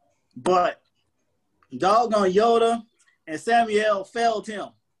 But doggone Yoda and Samuel failed him.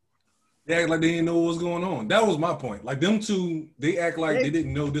 They act like they didn't know what was going on. That was my point. Like them two, they act like they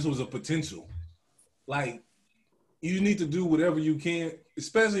didn't know this was a potential. Like you need to do whatever you can,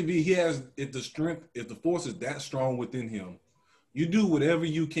 especially if the Force is that strong within him. You do whatever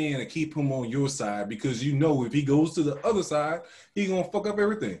you can to keep him on your side because you know if he goes to the other side, he's gonna fuck up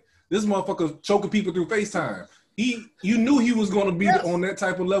everything. This motherfucker choking people through FaceTime. You knew he was going to be on that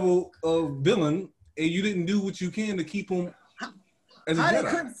type of level of villain, and you didn't do what you can to keep him as a Jedi.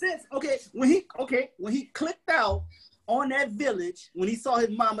 Couldn't sense. When he clicked out on that village, when he saw his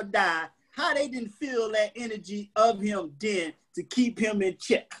mama die, how they didn't feel that energy of him then to keep him in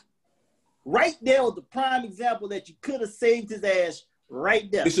check. Right there was the prime example that you could have saved his ass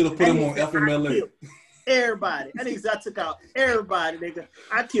right there. They should have put him on FMLA. Everybody. I took out everybody, nigga.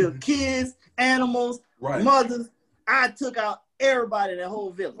 I killed kids, animals, mothers. I took out everybody in that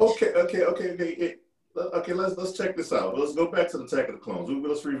whole village. Okay. Let's check this out. Let's go back to the Attack of the Clones.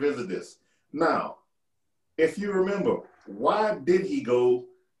 Let's revisit this. Now, if you remember, why did he go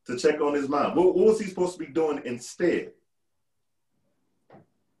to check on his mom? What was he supposed to be doing instead?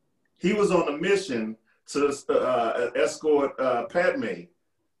 He was on a mission to escort Padme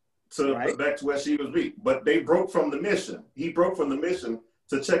back to where she was beat. But they broke from the mission. He broke from the mission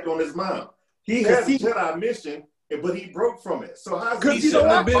to check on his mom. He had a Jedi mission, but he broke from it. So how's he should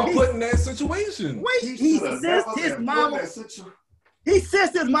have been put in that situation? Wait, he sensed his mama. He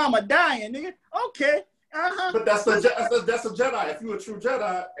sensed his mama dying, nigga. Okay. But that's a Jedi. If you're a true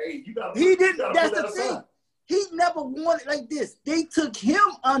Jedi, hey, you got. He didn't. That's the thing. He never wanted like this. They took him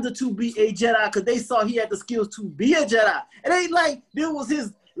under to be a Jedi because they saw he had the skills to be a Jedi. It ain't like this was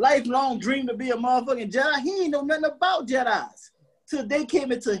his lifelong dream to be a motherfucking Jedi. He ain't know nothing about Jedis till they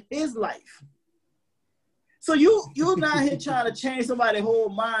came into his life. So you're not here trying to change somebody's whole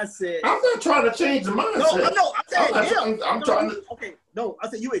mindset. I'm not trying to change the mindset. No, I'm saying I'm trying to. Okay, no, I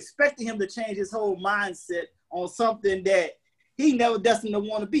said you expecting him to change his whole mindset on something that he never destined to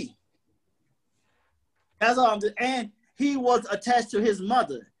want to be. That's all I'm doing. And he was attached to his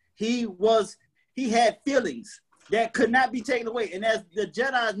mother. He had feelings that could not be taken away. And as the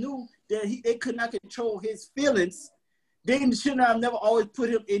Jedi knew that they could not control his feelings, they should have never always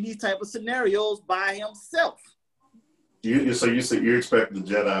put him in these type of scenarios by himself. So you expect the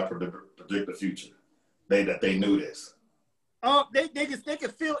Jedi to predict the future? They knew this. They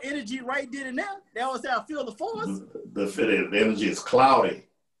could feel energy right then and there. They always say, I feel the Force. The energy is cloudy.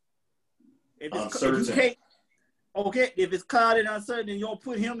 If it's cloudy and uncertain, and you don't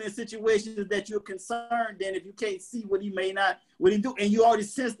put him in situations that you're concerned, then if you can't see what he do, and you already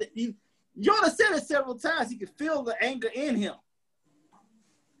sense that you already said it several times, you can feel the anger in him.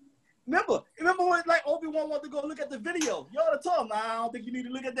 Remember when like Obi-Wan wanted to go look at the video? You ought to tell him, nah, I don't think you need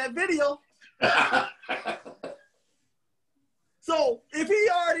to look at that video. So if he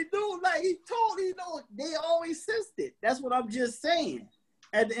already knew, like he they always sensed it. That's what I'm just saying.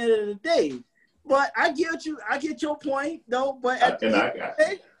 At the end of the day. But I get your point, though. But at the end of the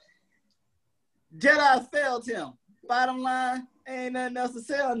day, Jedi failed him. Bottom line, Ain't nothing else to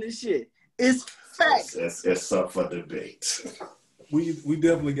say on this shit. It's facts. It's up for debate. We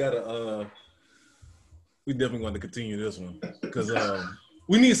definitely gotta we definitely going to continue this one because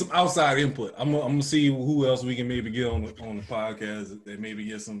we need some outside input. I'm gonna see who else we can maybe get on the podcast that maybe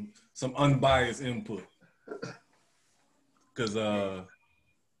get some unbiased input. Because I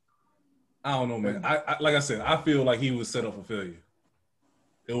don't know, man. I like I said, I feel like he was set up for failure.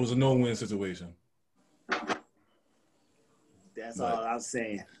 It was a no-win situation. That's all I'm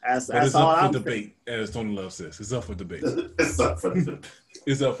saying. That's it's all up for I'm debate, as Tony Love says. It's up for debate. It's up for debate.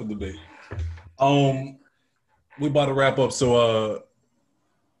 It's up for debate. We about to wrap up, so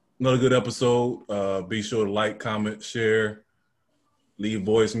another good episode. Be sure to like, comment, share, leave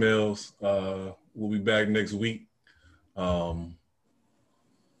voicemails. We'll be back next week.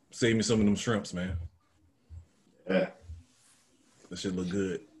 Save me some of them shrimps, man. Yeah. That shit look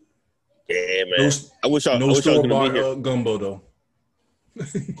good. Yeah, man. I wish I was store-bought gumbo, though.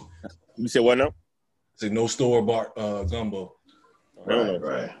 You said what now? Say no store-bought gumbo.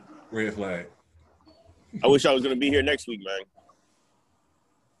 Right. Red flag. I wish I was going to be here next week, man.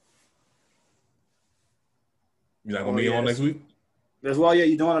 You're not going to be on next week? That's why,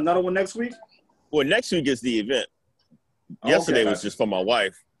 you doing another one next week? Well, next week is the event. Yesterday was just for my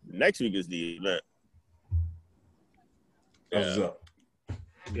wife. Next week is the event. That's what's up.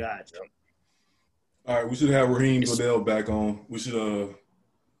 Gotcha. All right, we should have Raheem Goodell back on. We should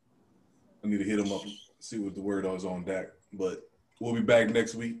I need to hit him up and see what the word is on Dak. But we'll be back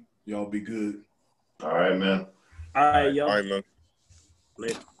next week. Y'all be good. All right, man. All right, y'all. All right, man.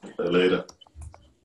 Later. Later.